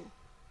Jew,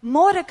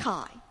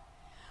 Mordecai.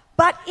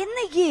 But in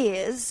the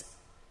years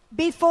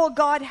before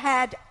God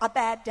had a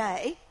bad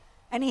day,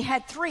 and he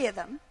had 3 of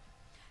them,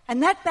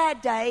 and that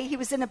bad day, he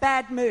was in a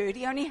bad mood.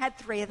 He only had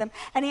 3 of them,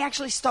 and he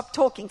actually stopped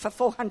talking for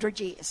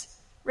 400 years.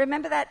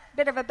 Remember that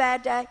bit of a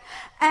bad day?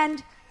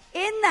 And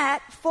in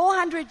that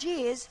 400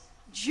 years,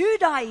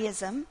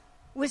 Judaism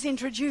was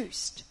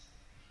introduced.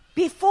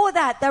 Before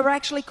that, they were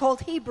actually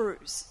called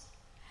Hebrews.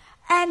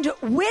 And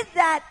with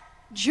that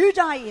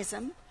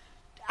Judaism,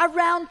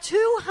 around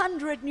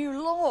 200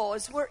 new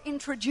laws were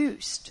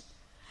introduced.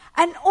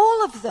 And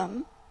all of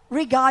them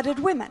regarded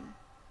women.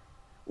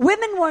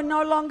 Women were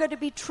no longer to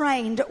be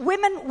trained.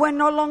 Women were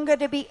no longer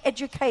to be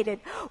educated.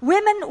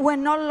 Women were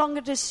no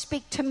longer to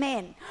speak to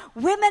men.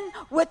 Women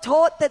were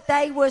taught that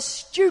they were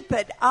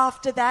stupid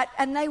after that,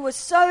 and they were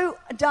so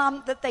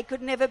dumb that they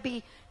could never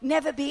be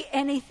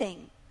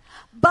anything.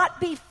 But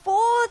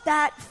before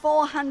that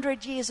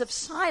 400 years of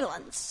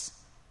silence,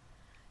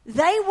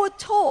 they were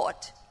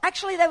taught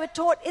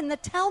in the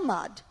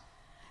Talmud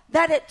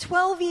that at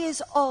 12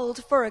 years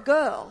old for a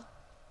girl,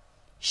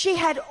 she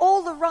had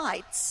all the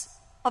rights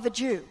of a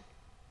Jew,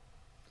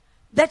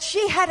 that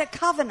she had a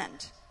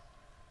covenant,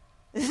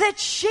 that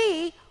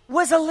she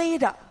was a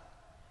leader.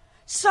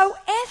 So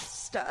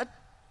Esther,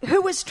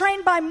 who was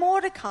trained by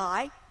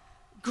Mordecai,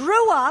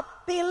 grew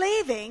up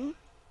believing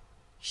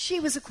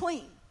she was a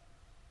queen.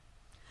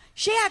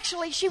 She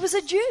was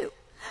a Jew.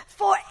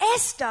 For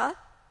Esther,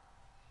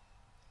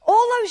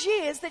 all those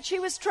years that she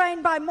was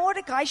trained by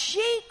Mordecai,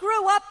 she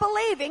grew up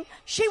believing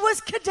she was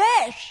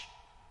Kadesh.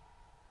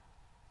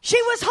 She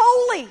was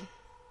holy.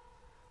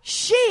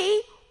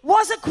 She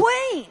was a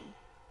queen.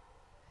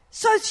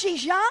 So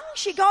she's young,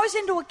 she goes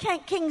into a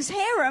king's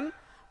harem,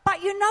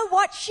 but you know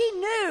what? She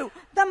knew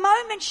the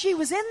moment she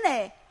was in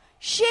there,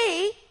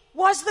 she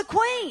was the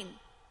queen.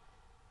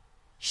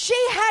 She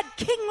had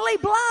kingly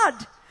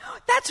blood.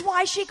 That's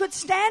why she could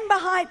stand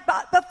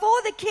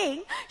before the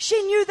king.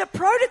 She knew the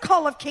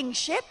protocol of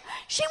kingship.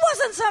 She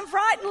wasn't some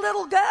frightened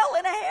little girl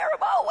in a harem.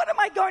 Oh, what am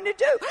I going to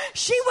do?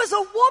 She was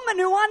a woman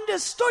who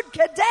understood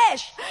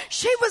Kadesh.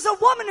 She was a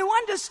woman who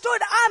understood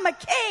I'm a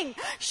king.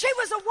 She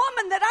was a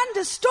woman that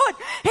understood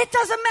it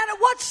doesn't matter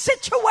what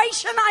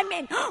situation I'm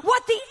in,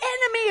 what the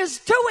enemy is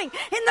doing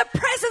in the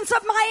presence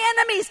of my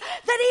enemies,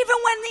 that even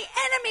when the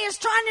enemy is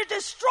trying to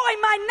destroy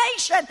my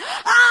nation,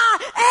 I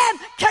am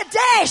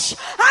Kadesh.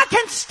 I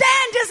can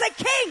stand as a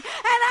king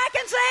and I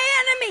can say,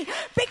 enemy,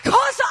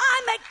 because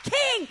I'm a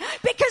king,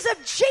 because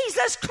of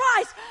Jesus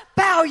Christ,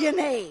 bow your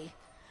knee.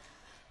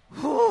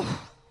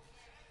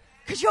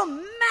 Could you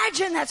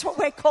imagine that's what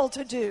we're called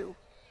to do?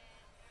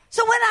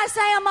 So when I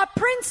say I'm a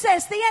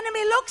princess, the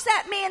enemy looks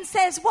at me and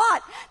says,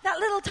 what? That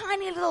little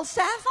tiny little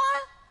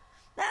sapphire?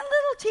 That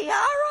little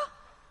tiara?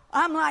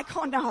 I'm like,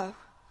 oh no.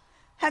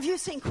 Have you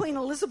seen Queen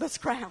Elizabeth's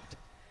crown?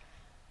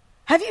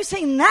 Have you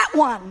seen that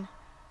one?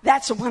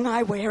 That's the one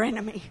I wear,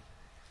 enemy.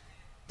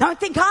 Don't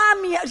think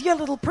I'm your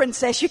little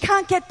princess. You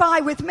can't get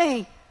by with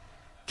me.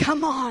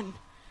 Come on.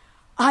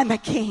 I'm a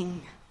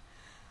king.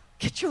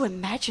 Could you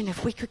imagine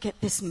if we could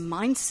get this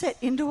mindset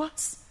into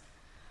us?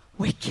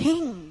 We're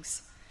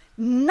kings.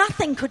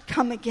 Nothing could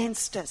come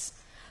against us.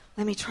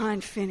 Let me try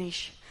and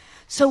finish.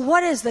 So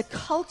what is the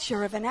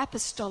culture of an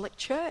apostolic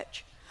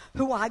church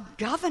who are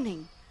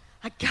governing,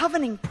 a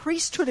governing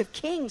priesthood of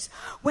kings?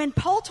 When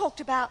Paul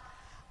talked about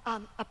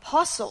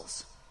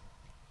apostles,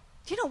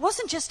 it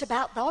wasn't just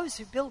about those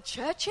who build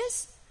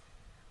churches.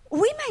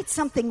 We made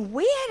something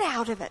weird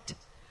out of it.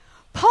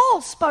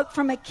 Paul spoke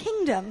from a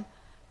kingdom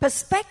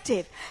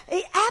perspective.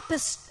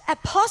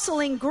 Apostle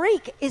in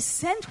Greek is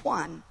sent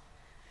one.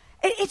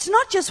 It's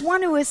not just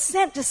one who is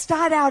sent to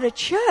start out a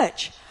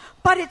church.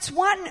 but it's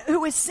one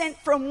who is sent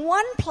from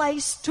one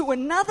place to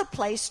another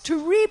place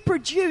to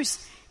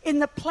reproduce in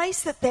the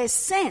place that they're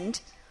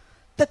sent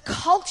the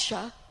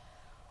culture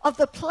of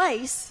the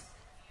place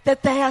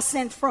that they are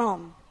sent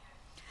from.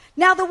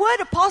 Now, the word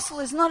apostle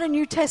is not a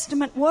New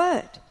Testament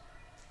word.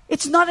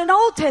 It's not an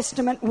Old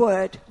Testament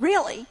word,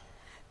 really,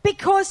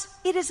 because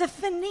it is a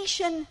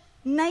Phoenician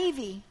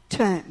navy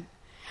term.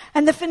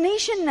 And the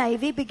Phoenician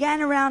navy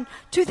began around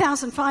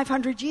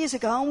 2,500 years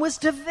ago and was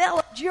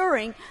developed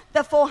during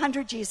the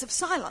 400 years of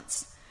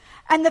silence.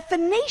 And the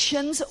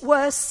Phoenicians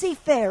were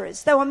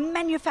seafarers. They were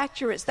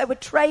manufacturers. They were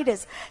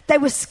traders. They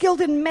were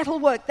skilled in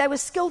metalwork. They were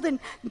skilled in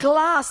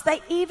glass.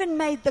 They even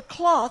made the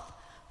cloth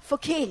for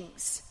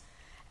kings.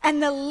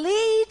 And the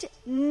lead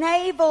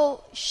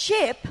naval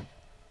ship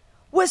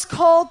was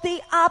called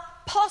the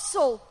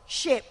apostle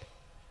ship.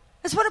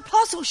 That's what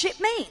apostle ship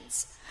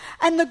means.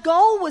 And the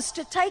goal was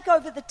to take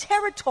over the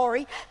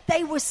territory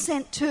they were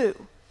sent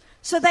to.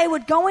 So they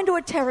would go into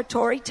a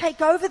territory,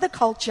 take over the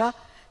culture,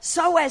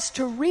 so as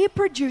to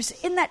reproduce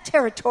in that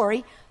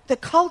territory the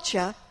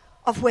culture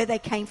of where they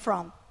came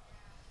from.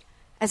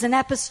 As an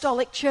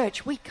apostolic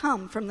church, we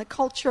come from the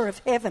culture of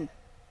heaven.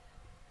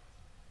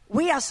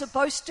 We're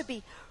supposed to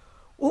be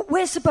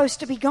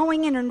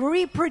going in and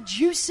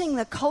reproducing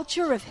the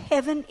culture of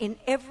heaven in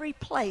every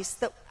place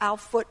that our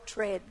foot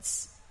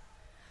treads.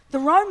 The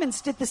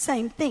Romans did the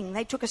same thing.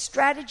 They took a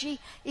strategy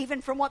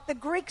even from what the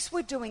Greeks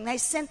were doing. They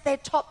sent their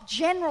top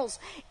generals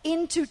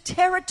into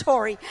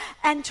territory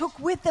and took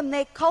with them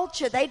their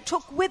culture. They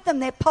took with them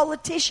their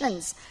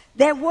politicians,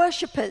 their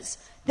worshippers,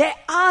 their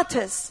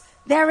artists,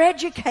 their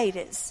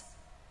educators.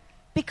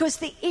 Because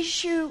the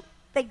issue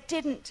they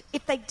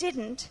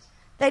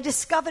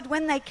discovered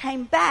when they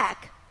came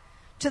back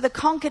to the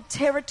conquered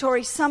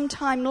territory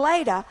sometime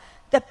later,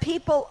 the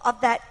people of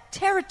that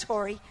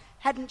territory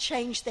hadn't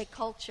changed their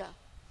culture.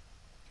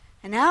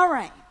 And our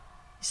aim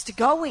is to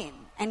go in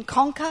and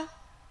conquer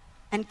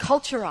and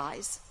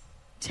culturize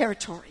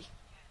territory.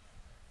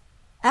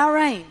 Our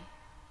aim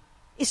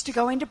is to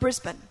go into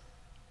Brisbane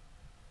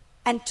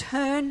and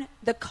turn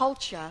the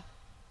culture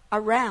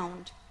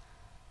around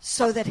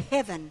so that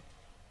heaven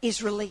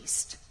is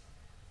released.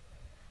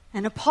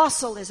 An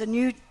apostle is a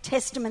New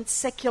Testament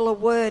secular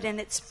word, and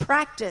its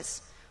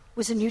practice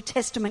was a New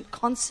Testament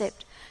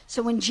concept.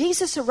 So when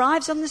Jesus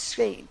arrives on the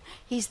scene,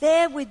 he's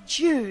there with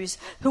Jews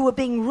who were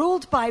being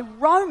ruled by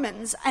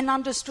Romans and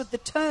understood the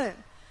term.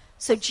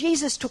 So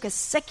Jesus took a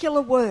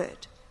secular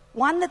word,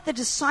 one that the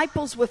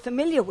disciples were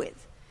familiar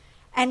with,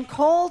 and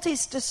called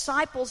his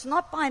disciples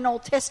not by an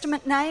Old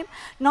Testament name,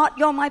 not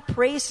you're my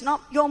priests,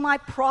 not you're my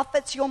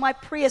prophets, you're my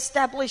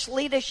pre-established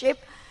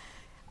leadership,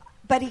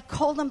 but he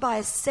called them by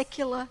a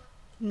secular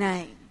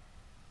name.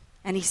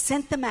 And he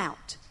sent them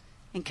out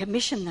and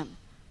commissioned them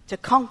to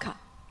conquer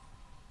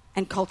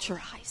and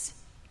culturize.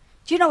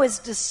 Do you know, as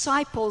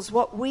disciples,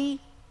 what we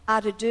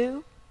are to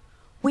do?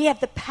 We have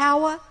the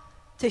power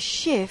to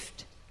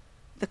shift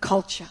the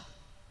culture.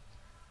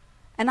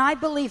 And I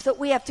believe that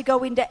we have to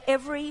go into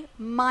every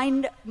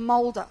mind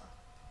molder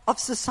of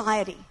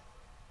society.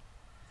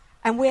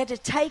 And we are to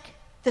take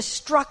the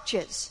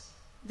structures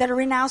that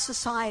are in our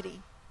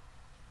society,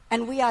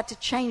 and we are to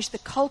change the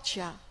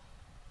culture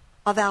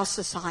of our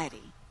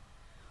society.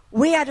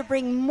 We are to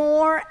bring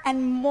more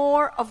and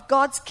more of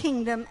God's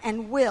kingdom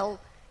and will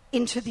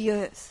into the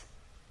earth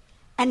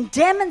and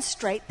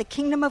demonstrate the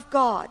kingdom of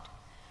God,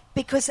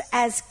 because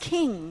as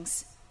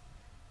kings,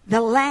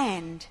 the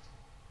land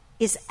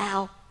is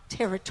our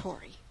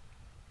territory.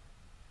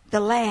 The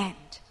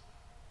land.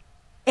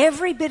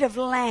 Every bit of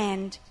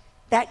land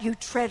that you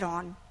tread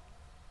on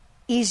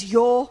is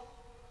your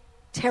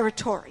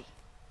territory.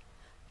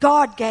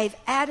 God gave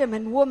Adam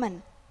and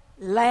woman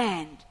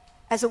land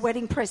as a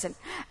wedding present.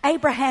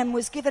 Abraham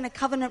was given a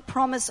covenant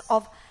promise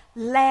of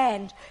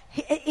land.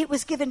 It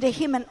was given to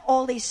him and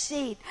all his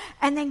seed.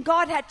 And then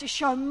God had to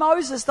show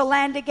Moses the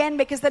land again,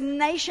 because the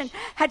nation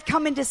had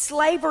come into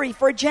slavery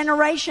for a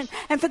generation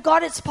and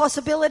forgot its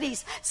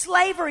possibilities.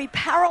 Slavery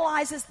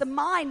paralyzes the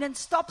mind and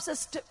stops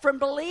us from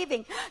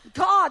believing.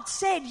 God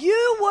said,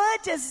 you were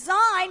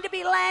designed to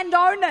be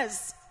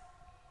landowners.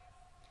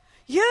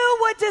 You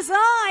were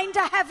designed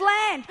to have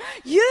land.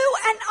 You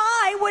and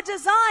I were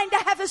designed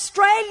to have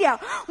Australia.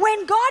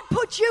 When God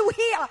put you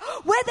here,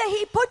 whether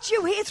he put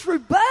you here through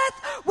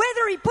birth,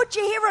 whether he put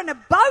you here on a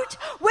boat,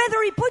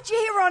 whether he put you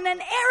here on an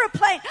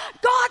aeroplane,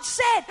 God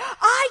said,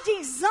 I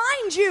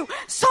designed you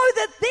so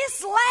that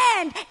this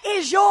land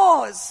is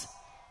yours.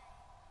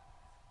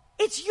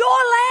 It's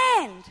your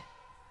land.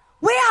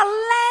 We are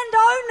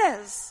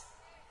landowners.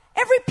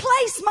 Every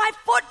place my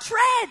foot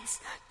treads,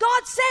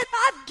 God said,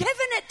 I've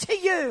given it to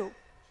you.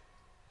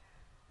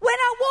 When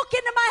I walk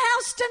into my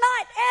house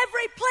tonight,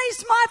 every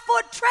place my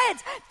foot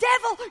treads,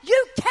 devil,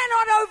 you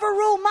cannot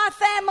overrule my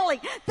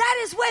family. That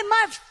is where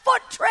my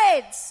foot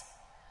treads.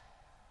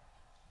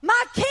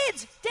 My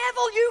kids,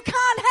 devil, you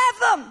can't have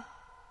them.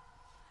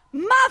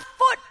 My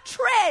foot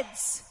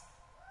treads.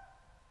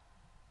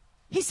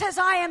 He says,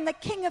 I am the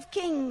King of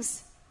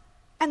Kings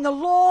and the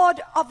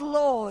Lord of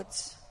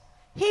Lords.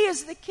 He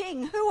is the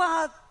King. Who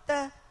are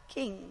the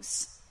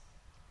kings.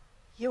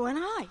 You and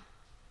I.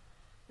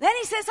 Then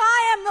he says,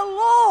 I am the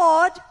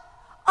Lord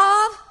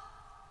of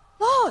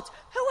lords.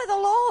 Who are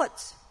the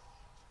lords?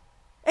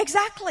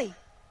 Exactly.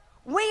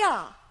 We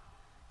are.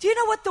 Do you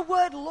know what the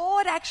word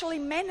Lord actually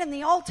meant in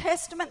the Old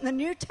Testament and the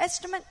New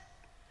Testament?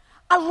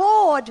 A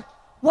lord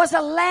was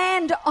a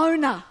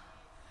landowner.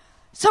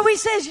 So he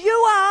says, you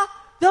are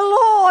the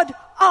Lord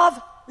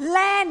of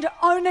land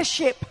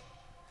ownership.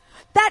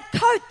 That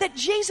coat that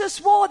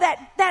Jesus wore,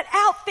 that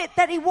outfit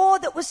that he wore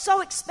that was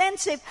so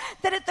expensive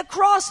that at the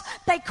cross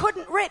they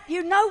couldn't rip.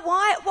 You know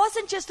why? It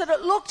wasn't just that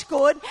it looked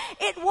good.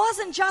 It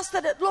wasn't just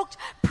that it looked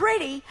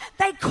pretty.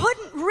 They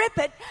couldn't rip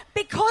it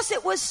because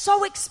it was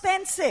so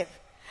expensive.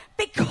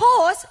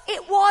 Because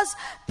it was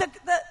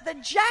the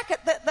jacket,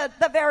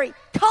 the very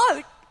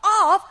coat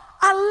of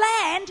a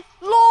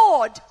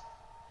landlord.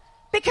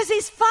 Because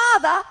his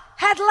father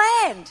had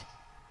land.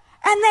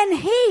 And then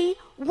he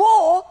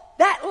wore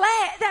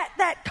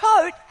that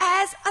coat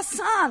as a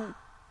son.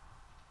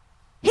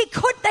 They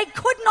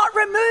could not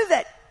remove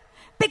it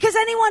because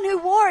anyone who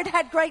wore it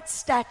had great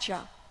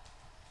stature.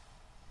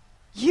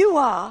 You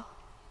are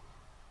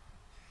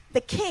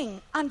the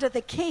king under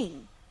the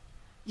king.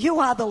 You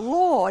are the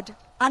Lord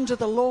under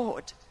the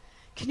Lord.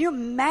 Can you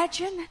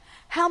imagine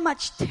how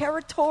much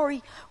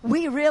territory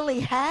we really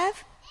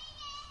have?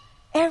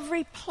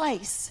 Every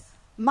place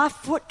my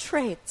foot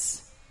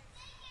treads.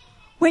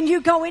 When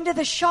you go into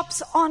the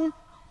shops on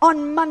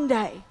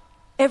Monday,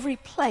 every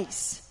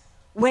place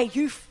where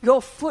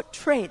your foot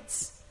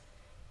treads,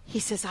 he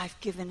says, I've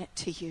given it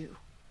to you.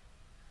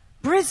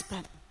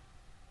 Brisbane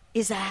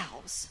is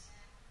ours.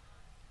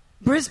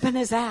 Brisbane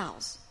is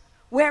ours.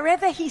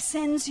 Wherever he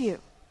sends you.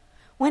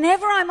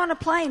 Whenever I'm on a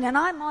plane, and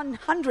I'm on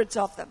hundreds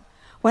of them,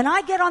 when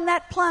I get on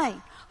that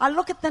plane, I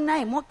look at the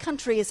name. What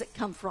country has it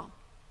come from?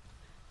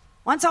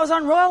 Once I was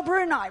on Royal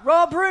Brunei.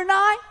 Royal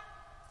Brunei,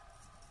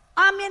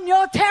 I'm in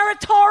your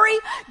territory.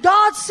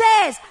 God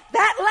says,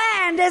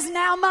 that land is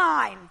now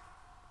mine.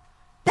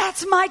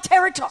 That's my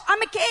territory.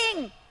 I'm a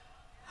king.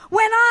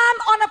 When I'm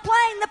on a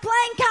plane, the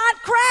plane can't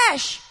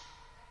crash.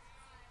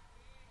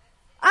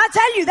 I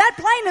tell you, that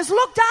plane is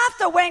looked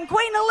after when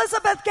Queen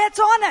Elizabeth gets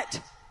on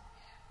it.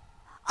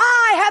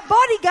 I have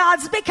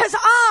bodyguards because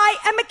I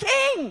am a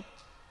king.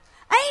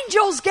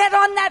 Angels get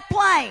on that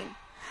plane.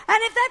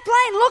 And if that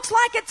plane looks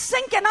like it's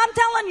sinking, I'm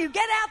telling you,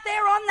 get out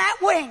there on that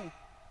wing.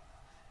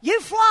 You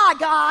fly,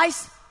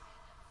 guys.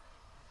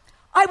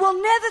 I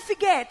will never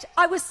forget,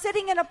 I was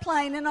sitting in a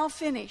plane, and I'll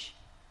finish.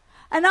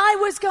 And I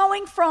was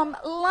going from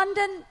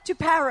London to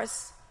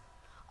Paris.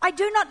 I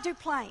do not do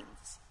planes.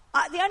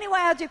 The only way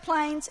I do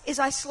planes is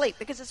I sleep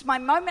because it's my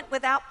moment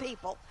without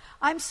people.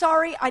 I'm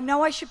sorry, I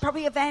know I should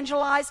probably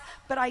evangelize,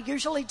 but I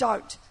usually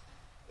don't.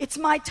 It's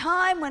my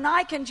time when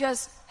I can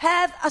just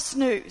have a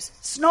snooze,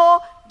 snore,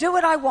 do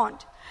what I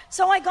want.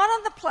 So I got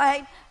on the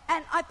plane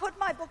and I put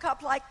my book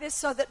up like this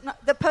so that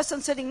the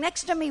person sitting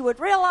next to me would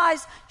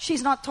realize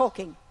she's not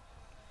talking.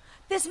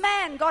 This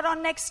man got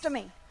on next to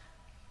me.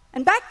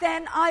 And back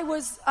then, I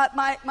was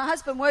my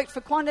husband worked for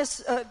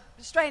Qantas,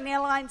 Australian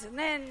Airlines, and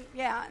then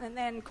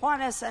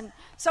Qantas, and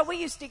so we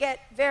used to get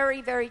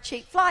very, very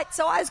cheap flights.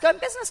 So I was going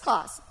business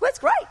class. It was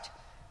great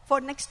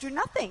for next to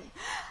nothing.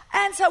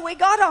 And so we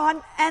got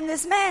on, and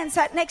this man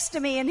sat next to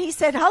me, and he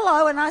said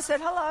hello, and I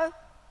said hello.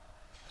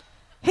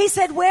 He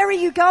said, "Where are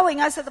you going?"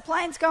 I said, "The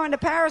plane's going to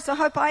Paris. I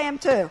hope I am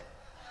too."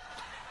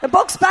 The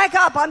book's back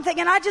up. I'm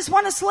thinking, I just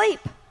want to sleep.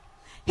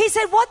 He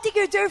said, "What do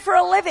you do for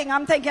a living?"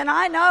 I'm thinking,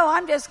 I know,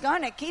 I'm just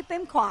going to keep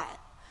him quiet.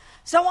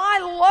 So I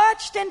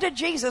lurched into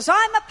Jesus.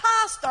 I'm a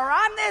pastor,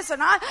 I'm this,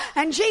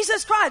 and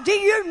Jesus Christ, do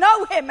you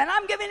know him? And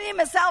I'm giving him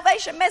a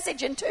salvation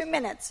message in 2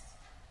 minutes.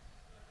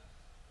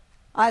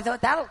 I thought,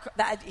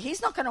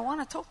 he's not going to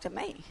want to talk to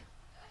me.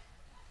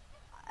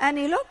 And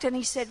he looked and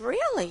he said,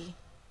 "Really?"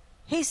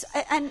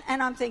 And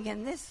I'm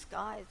thinking, this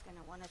guy is going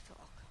to want to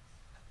talk.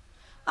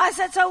 I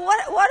said, "So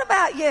what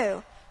about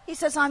you?" He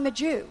says, "I'm a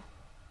Jew."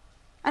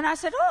 And I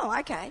said, "Oh,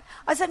 okay."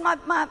 I said,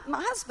 my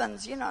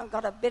husband's,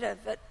 got a bit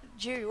of a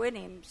Jew in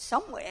him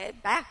somewhere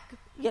back.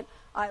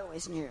 I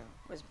always knew.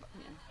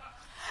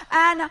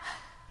 And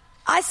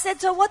I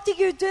said, "So what do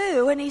you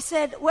do?" And he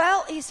said,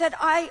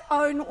 "I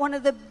own one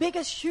of the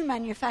biggest shoe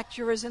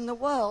manufacturers in the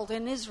world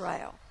in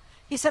Israel."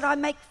 He said, "I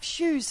make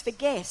shoes for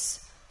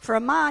Guess, for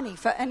Armani,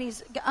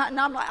 and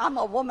I'm like, I'm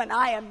a woman.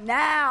 I am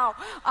now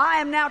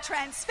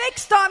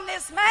transfixed on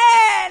this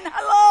man.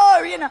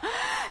 Hello,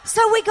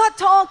 So we got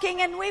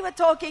talking, and we were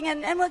talking,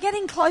 and we're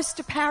getting close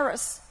to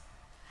Paris.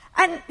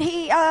 And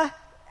he,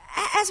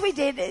 as we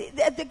did,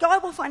 the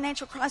global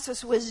financial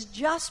crisis was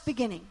just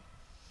beginning.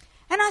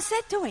 And I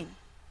said to him,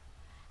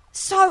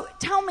 "So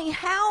tell me,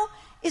 how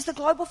is the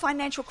global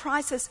financial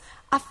crisis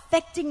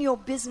affecting your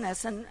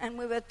business?" And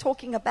we were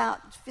talking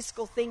about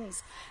fiscal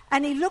things.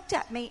 And he looked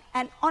at me,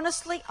 and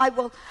honestly,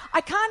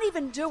 I can't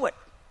even do it.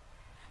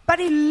 But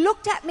he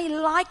looked at me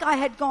like I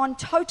had gone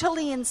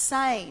totally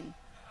insane.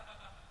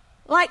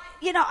 Like,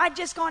 I'd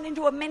just gone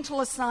into a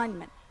mental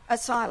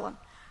asylum.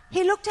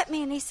 He looked at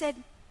me and he said,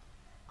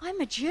 "I'm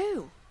a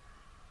Jew.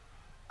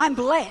 I'm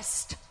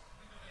blessed."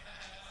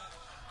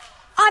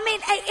 I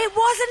mean, it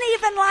wasn't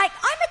even like,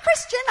 I'm a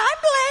Christian, I'm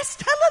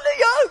blessed,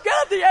 hallelujah, oh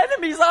God, the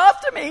enemy's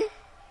after me.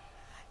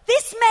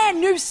 This man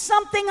knew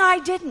something I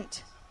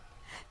didn't.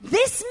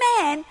 This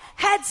man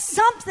had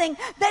something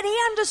that he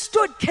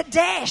understood,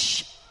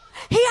 Kadesh.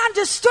 He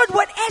understood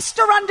what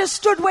Esther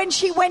understood when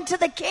she went to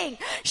the king.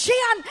 He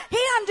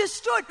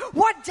understood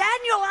what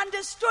Daniel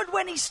understood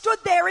when he stood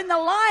there in the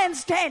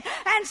lion's den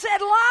and said,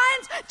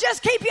 lions,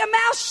 just keep your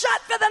mouth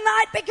shut for the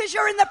night because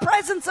you're in the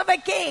presence of a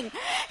king.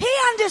 He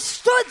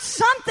understood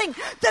something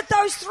that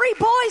those three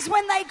boys,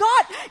 when they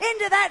got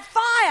into that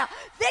fire,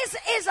 this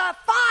is a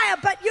fire,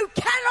 but you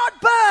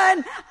cannot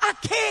burn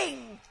a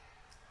king.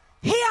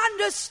 He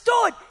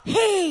understood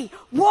he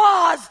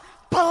was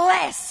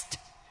blessed.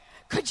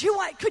 Could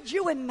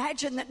you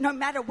imagine that no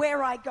matter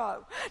where I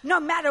go, no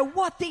matter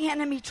what the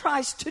enemy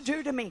tries to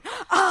do to me,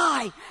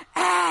 I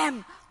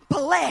am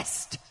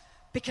blessed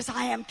because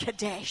I am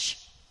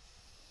Kadesh.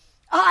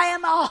 I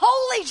am a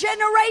holy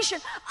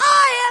generation.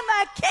 I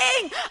am a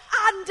king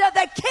under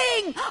the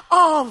King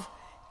of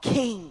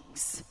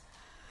Kings.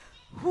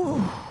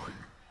 Whew.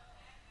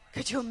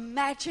 Could you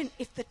imagine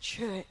if the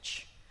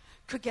church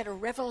could get a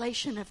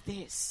revelation of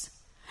this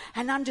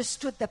and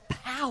understood the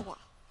power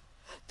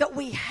that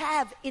we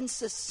have in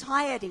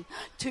society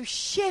to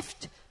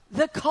shift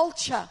the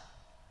culture?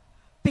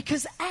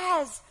 Because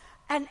as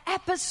an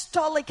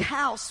apostolic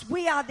house,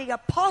 we are the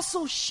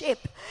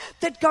apostleship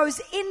that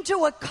goes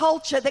into a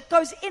culture, that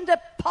goes into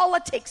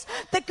politics,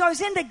 that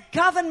goes into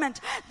government,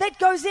 that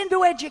goes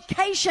into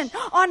education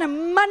on a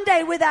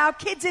Monday with our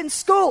kids in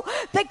school,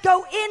 that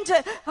go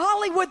into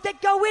Hollywood, that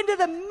go into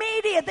the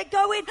media, that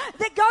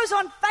goes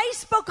on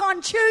Facebook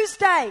on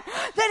Tuesday,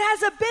 that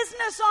has a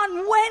business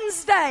on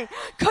Wednesday.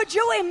 Could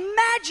you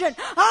imagine?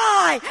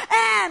 I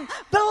am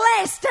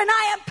blessed and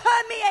I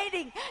am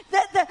permeating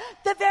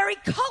the very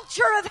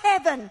culture of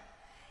heaven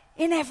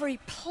in every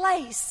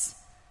place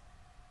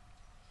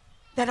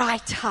that I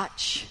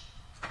touch.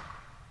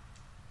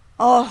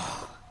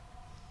 Oh,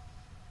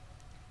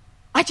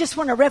 I just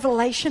want a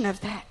revelation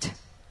of that.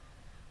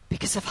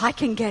 Because if I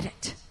can get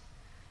it,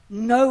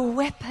 no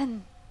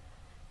weapon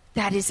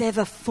that is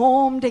ever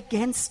formed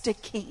against a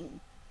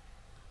king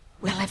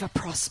will ever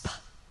prosper.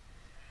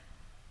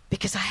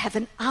 Because I have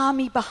an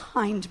army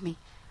behind me.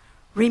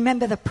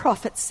 Remember the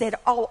prophet said,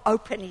 oh,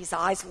 open his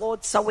eyes,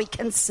 Lord, so we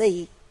can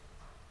see.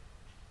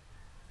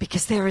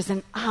 Because there is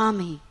an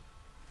army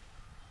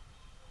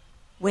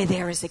where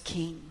there is a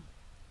king.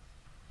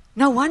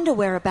 No wonder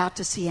we're about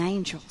to see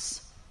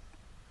angels.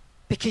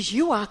 Because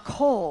you are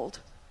called.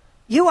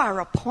 You are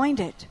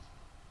appointed.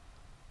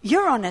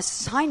 You're on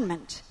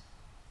assignment.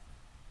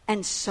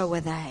 And so are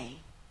they.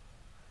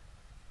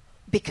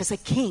 Because a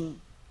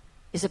king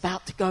is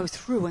about to go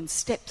through and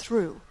step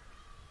through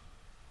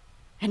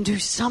and do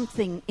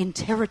something in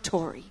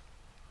territory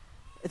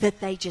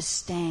that they just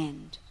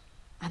stand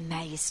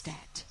amazed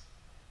at.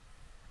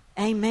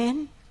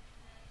 Amen.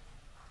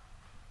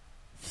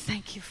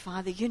 Thank you,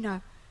 Father. You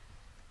know,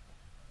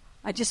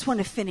 I just want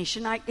to finish.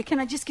 And can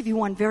I just give you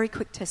one very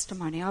quick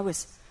testimony? I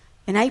was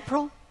in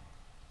April,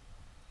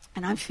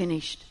 and I'm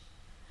finished.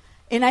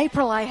 In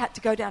April, I had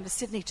to go down to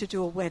Sydney to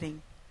do a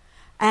wedding.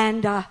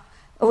 And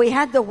we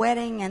had the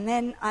wedding, and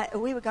then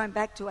we were going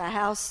back to our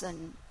house,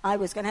 and I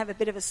was going to have a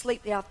bit of a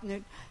sleep the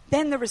afternoon.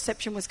 Then the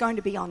reception was going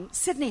to be on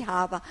Sydney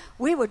Harbour.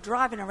 We were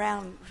driving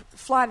around,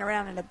 flying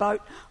around in a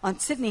boat on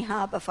Sydney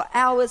Harbour for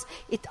hours.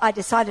 I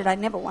decided I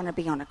never want to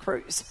be on a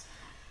cruise.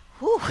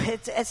 Whew,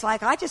 it's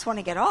like I just want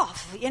to get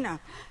off, you know.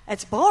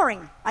 It's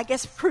boring. I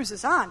guess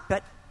cruises aren't,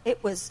 but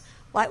it was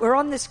like we're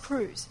on this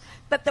cruise.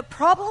 But the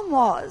problem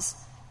was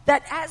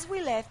that as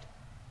we left,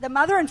 the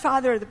mother and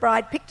father of the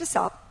bride picked us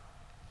up,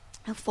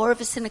 and 4 of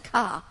us in a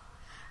car,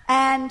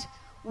 and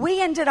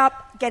we ended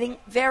up getting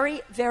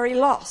very, very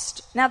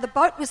lost. Now, the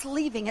boat was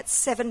leaving at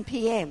 7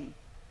 p.m.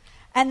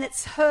 And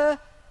it's her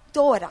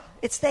daughter.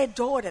 It's their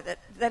daughter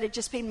that had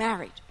just been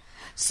married.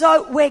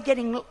 So we're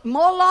getting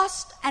more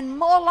lost and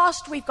more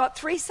lost. We've got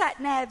 3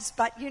 sat-navs,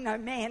 but, you know,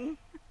 men.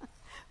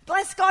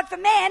 Bless God for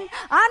men.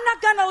 I'm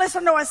not going to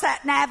listen to a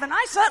sat-nav, and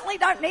I certainly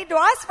don't need to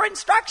ask for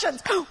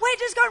instructions. We're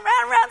just going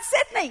round and round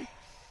Sydney.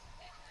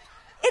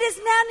 It is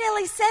now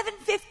nearly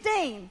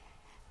 7:15.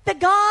 The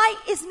guy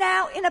is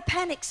now in a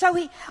panic. So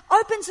he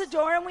opens the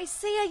door and we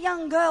see a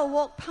young girl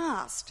walk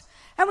past.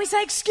 And we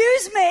say,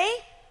 excuse me,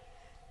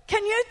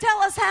 can you tell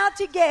us how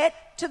to get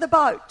to the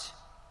boat?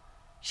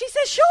 She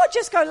says, sure,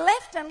 just go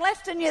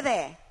left and you're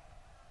there.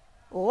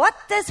 What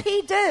does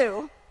he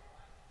do?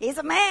 He's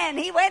a man.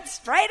 He went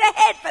straight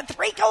ahead for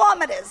 3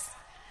 kilometers.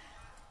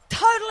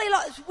 Totally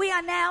lost. We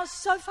are now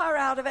so far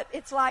out of it,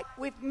 it's like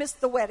we've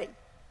missed the wedding.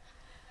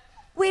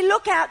 We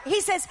look out. He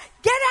says,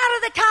 get out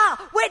of the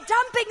car. We're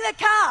dumping the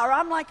car.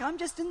 I'm like, I'm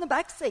just in the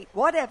back seat,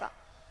 whatever.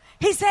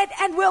 He said,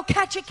 and we'll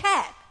catch a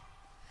cab.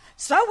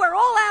 So we're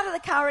all out of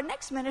the car, and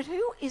next minute,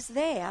 who is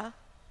there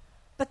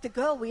but the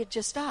girl we had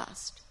just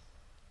asked?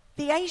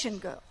 The Asian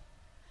girl.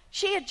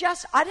 She had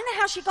just, I don't know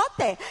how she got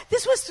there.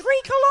 This was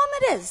 3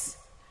 kilometers.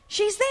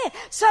 She's there.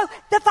 So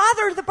the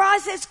father of the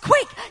bride says,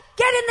 quick,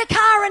 get in the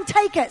car and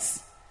take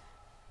us.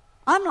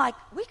 I'm like,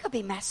 we could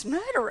be mass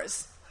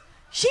murderers.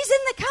 She's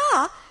in the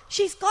car.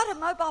 She's got a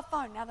mobile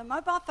phone. Now, the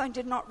mobile phone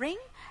did not ring,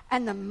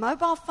 and the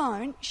mobile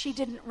phone, she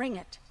didn't ring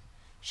it.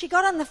 She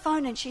got on the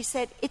phone and she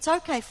said, "It's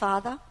okay,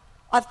 Father.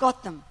 I've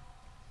got them."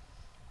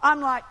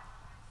 I'm like,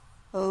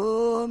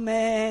 oh,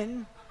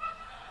 man.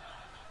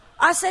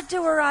 I said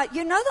to her,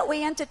 "You know that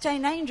we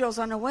entertain angels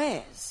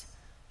unawares?"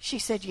 She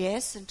said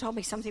yes and told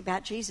me something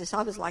about Jesus.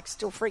 I was like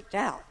still freaked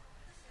out.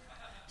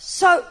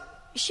 So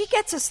she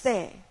gets us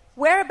there.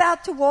 We're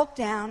about to walk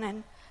down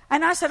and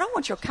I said, "I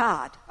want your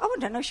card." I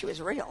wanted to know she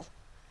was real.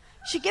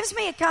 She gives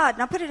me a card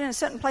and I put it in a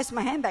certain place in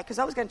my handbag because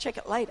I was going to check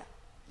it later.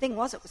 Thing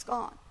was, it was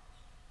gone.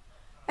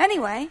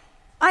 Anyway,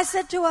 I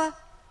said to her,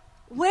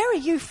 "Where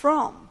are you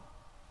from?"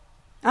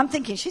 I'm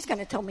thinking she's going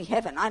to tell me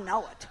heaven. I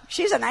know it.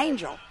 She's an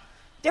angel.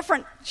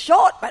 Different,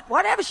 short, but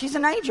whatever. She's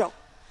an angel.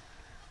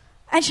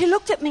 And she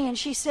looked at me and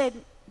she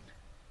said,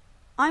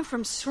 "I'm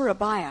from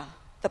Surabaya,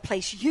 the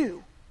place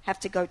you have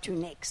to go to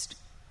next."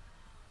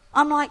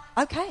 I'm like,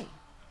 okay.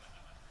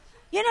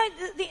 You know,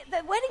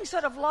 the wedding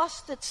sort of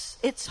lost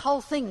its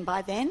whole thing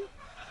by then.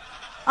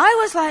 I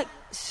was like,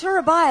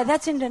 Surabaya,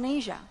 that's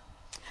Indonesia.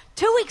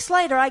 2 weeks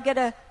later, I get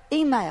an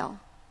email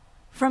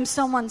from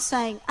someone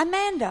saying,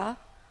 "Amanda,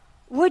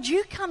 would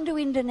you come to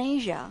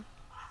Indonesia,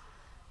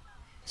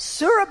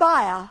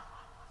 Surabaya,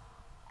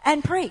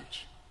 and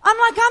preach?" I'm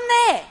like, I'm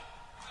there.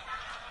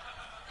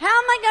 How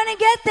am I going to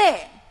get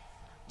there?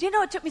 Do you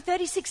know it took me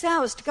 36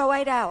 hours to go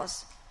 8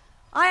 hours?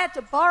 I had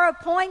to borrow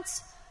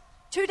points.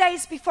 2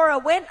 days before I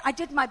went, I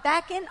did my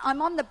back in.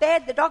 I'm on the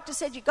bed. The doctor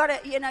said, you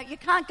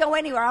can't go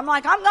anywhere. I'm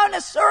like, I'm going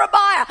to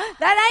Surabaya.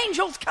 That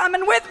angel's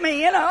coming with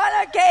me. I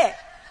don't care.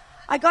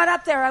 I got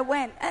up there. I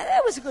went.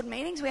 It was good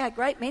meetings. We had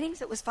great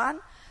meetings. It was fun.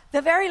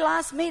 The very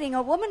last meeting,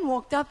 a woman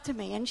walked up to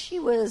me, and she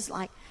was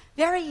like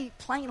very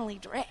plainly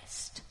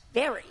dressed.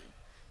 Very.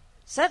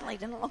 Certainly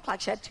didn't look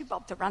like she had two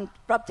bob to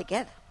rub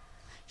together.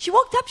 She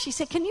walked up. She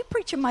said, "Can you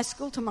preach in my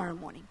school tomorrow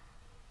morning?"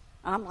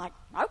 I'm like,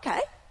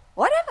 okay,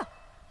 whatever.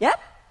 Yep.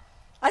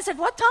 I said,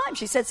 "What time?"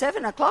 She said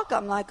 7 o'clock.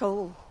 I'm like,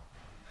 oh,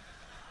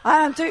 I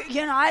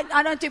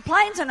don't do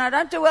planes and I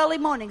don't do early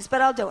mornings,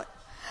 but I'll do it.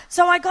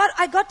 So I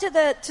got to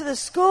the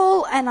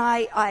school and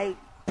I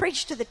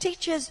preached to the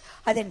teachers.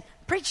 I then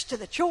preached to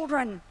the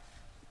children.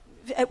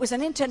 It was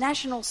an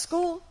international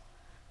school.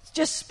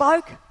 Just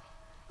spoke.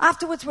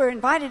 Afterwards, we were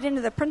invited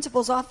into the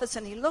principal's office,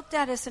 and he looked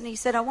at us and he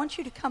said, "I want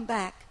you to come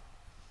back.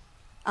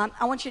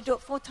 I want you to do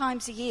it 4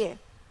 times a year.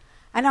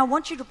 And I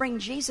want you to bring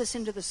Jesus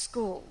into the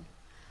school.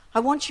 I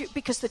want you,"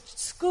 because the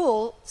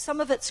school, some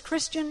of it's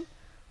Christian,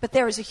 but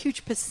there is a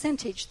huge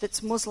percentage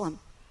that's Muslim.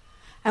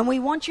 "And we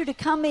want you to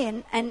come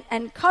in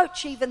and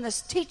coach even the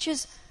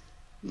teachers,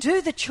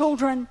 do the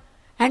children,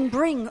 and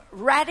bring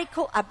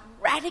a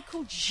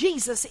radical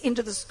Jesus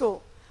into the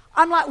school."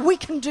 I'm like, we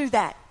can do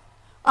that.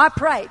 I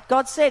prayed.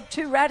 God said,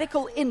 2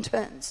 radical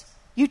interns.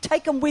 You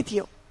take them with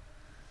you.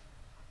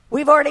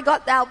 We've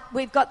got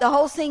the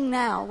whole thing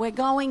now. We're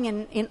going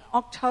in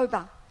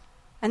October.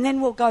 And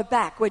then we'll go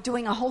back. We're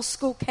doing a whole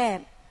school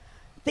camp.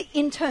 The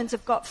interns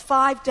have got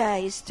 5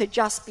 days to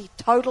just be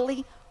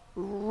totally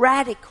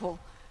radical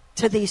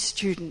to these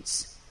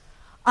students.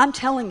 I'm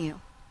telling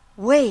you,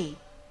 we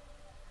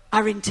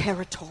are in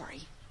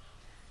territory.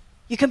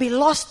 You can be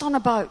lost on a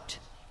boat,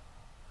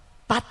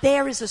 but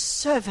there is a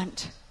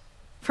servant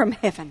from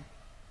heaven.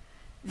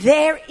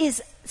 There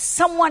is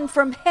someone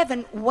from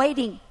heaven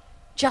waiting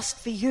just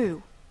for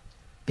you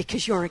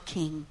because you're a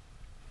king.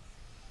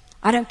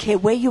 I don't care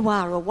where you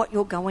are or what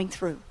you're going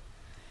through.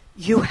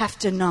 You have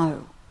to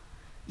know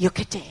you're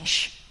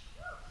Kadesh.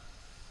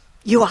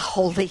 You are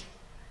holy.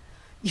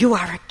 You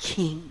are a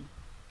king.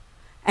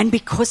 And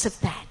because of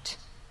that,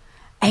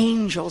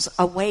 angels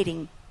are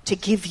waiting to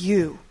give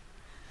you,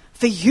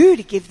 for you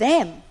to give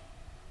them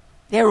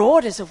their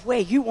orders of where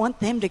you want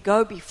them to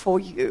go before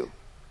you.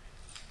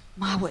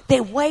 My word,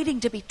 they're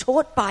waiting to be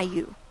taught by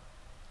you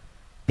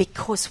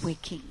because we're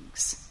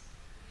kings.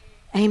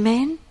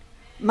 Amen?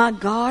 My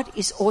God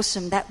is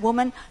awesome. That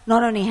woman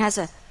not only has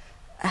a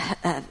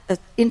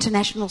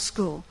international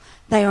school,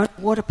 they own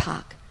a water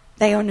park,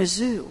 they own a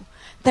zoo,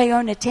 they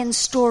own a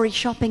 10-story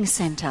shopping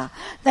center,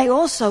 they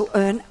also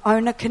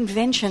own a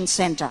convention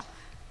center.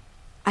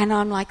 And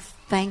I'm like,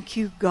 thank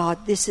you,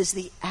 God, this is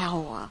the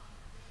hour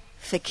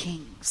for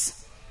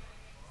kings.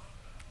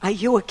 Are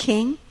you a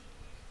king?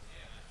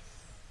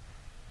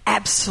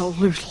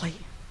 Absolutely.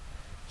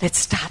 Let's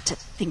start to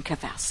think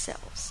of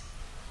ourselves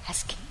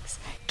as kings.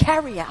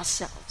 Carry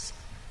ourselves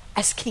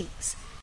as kings.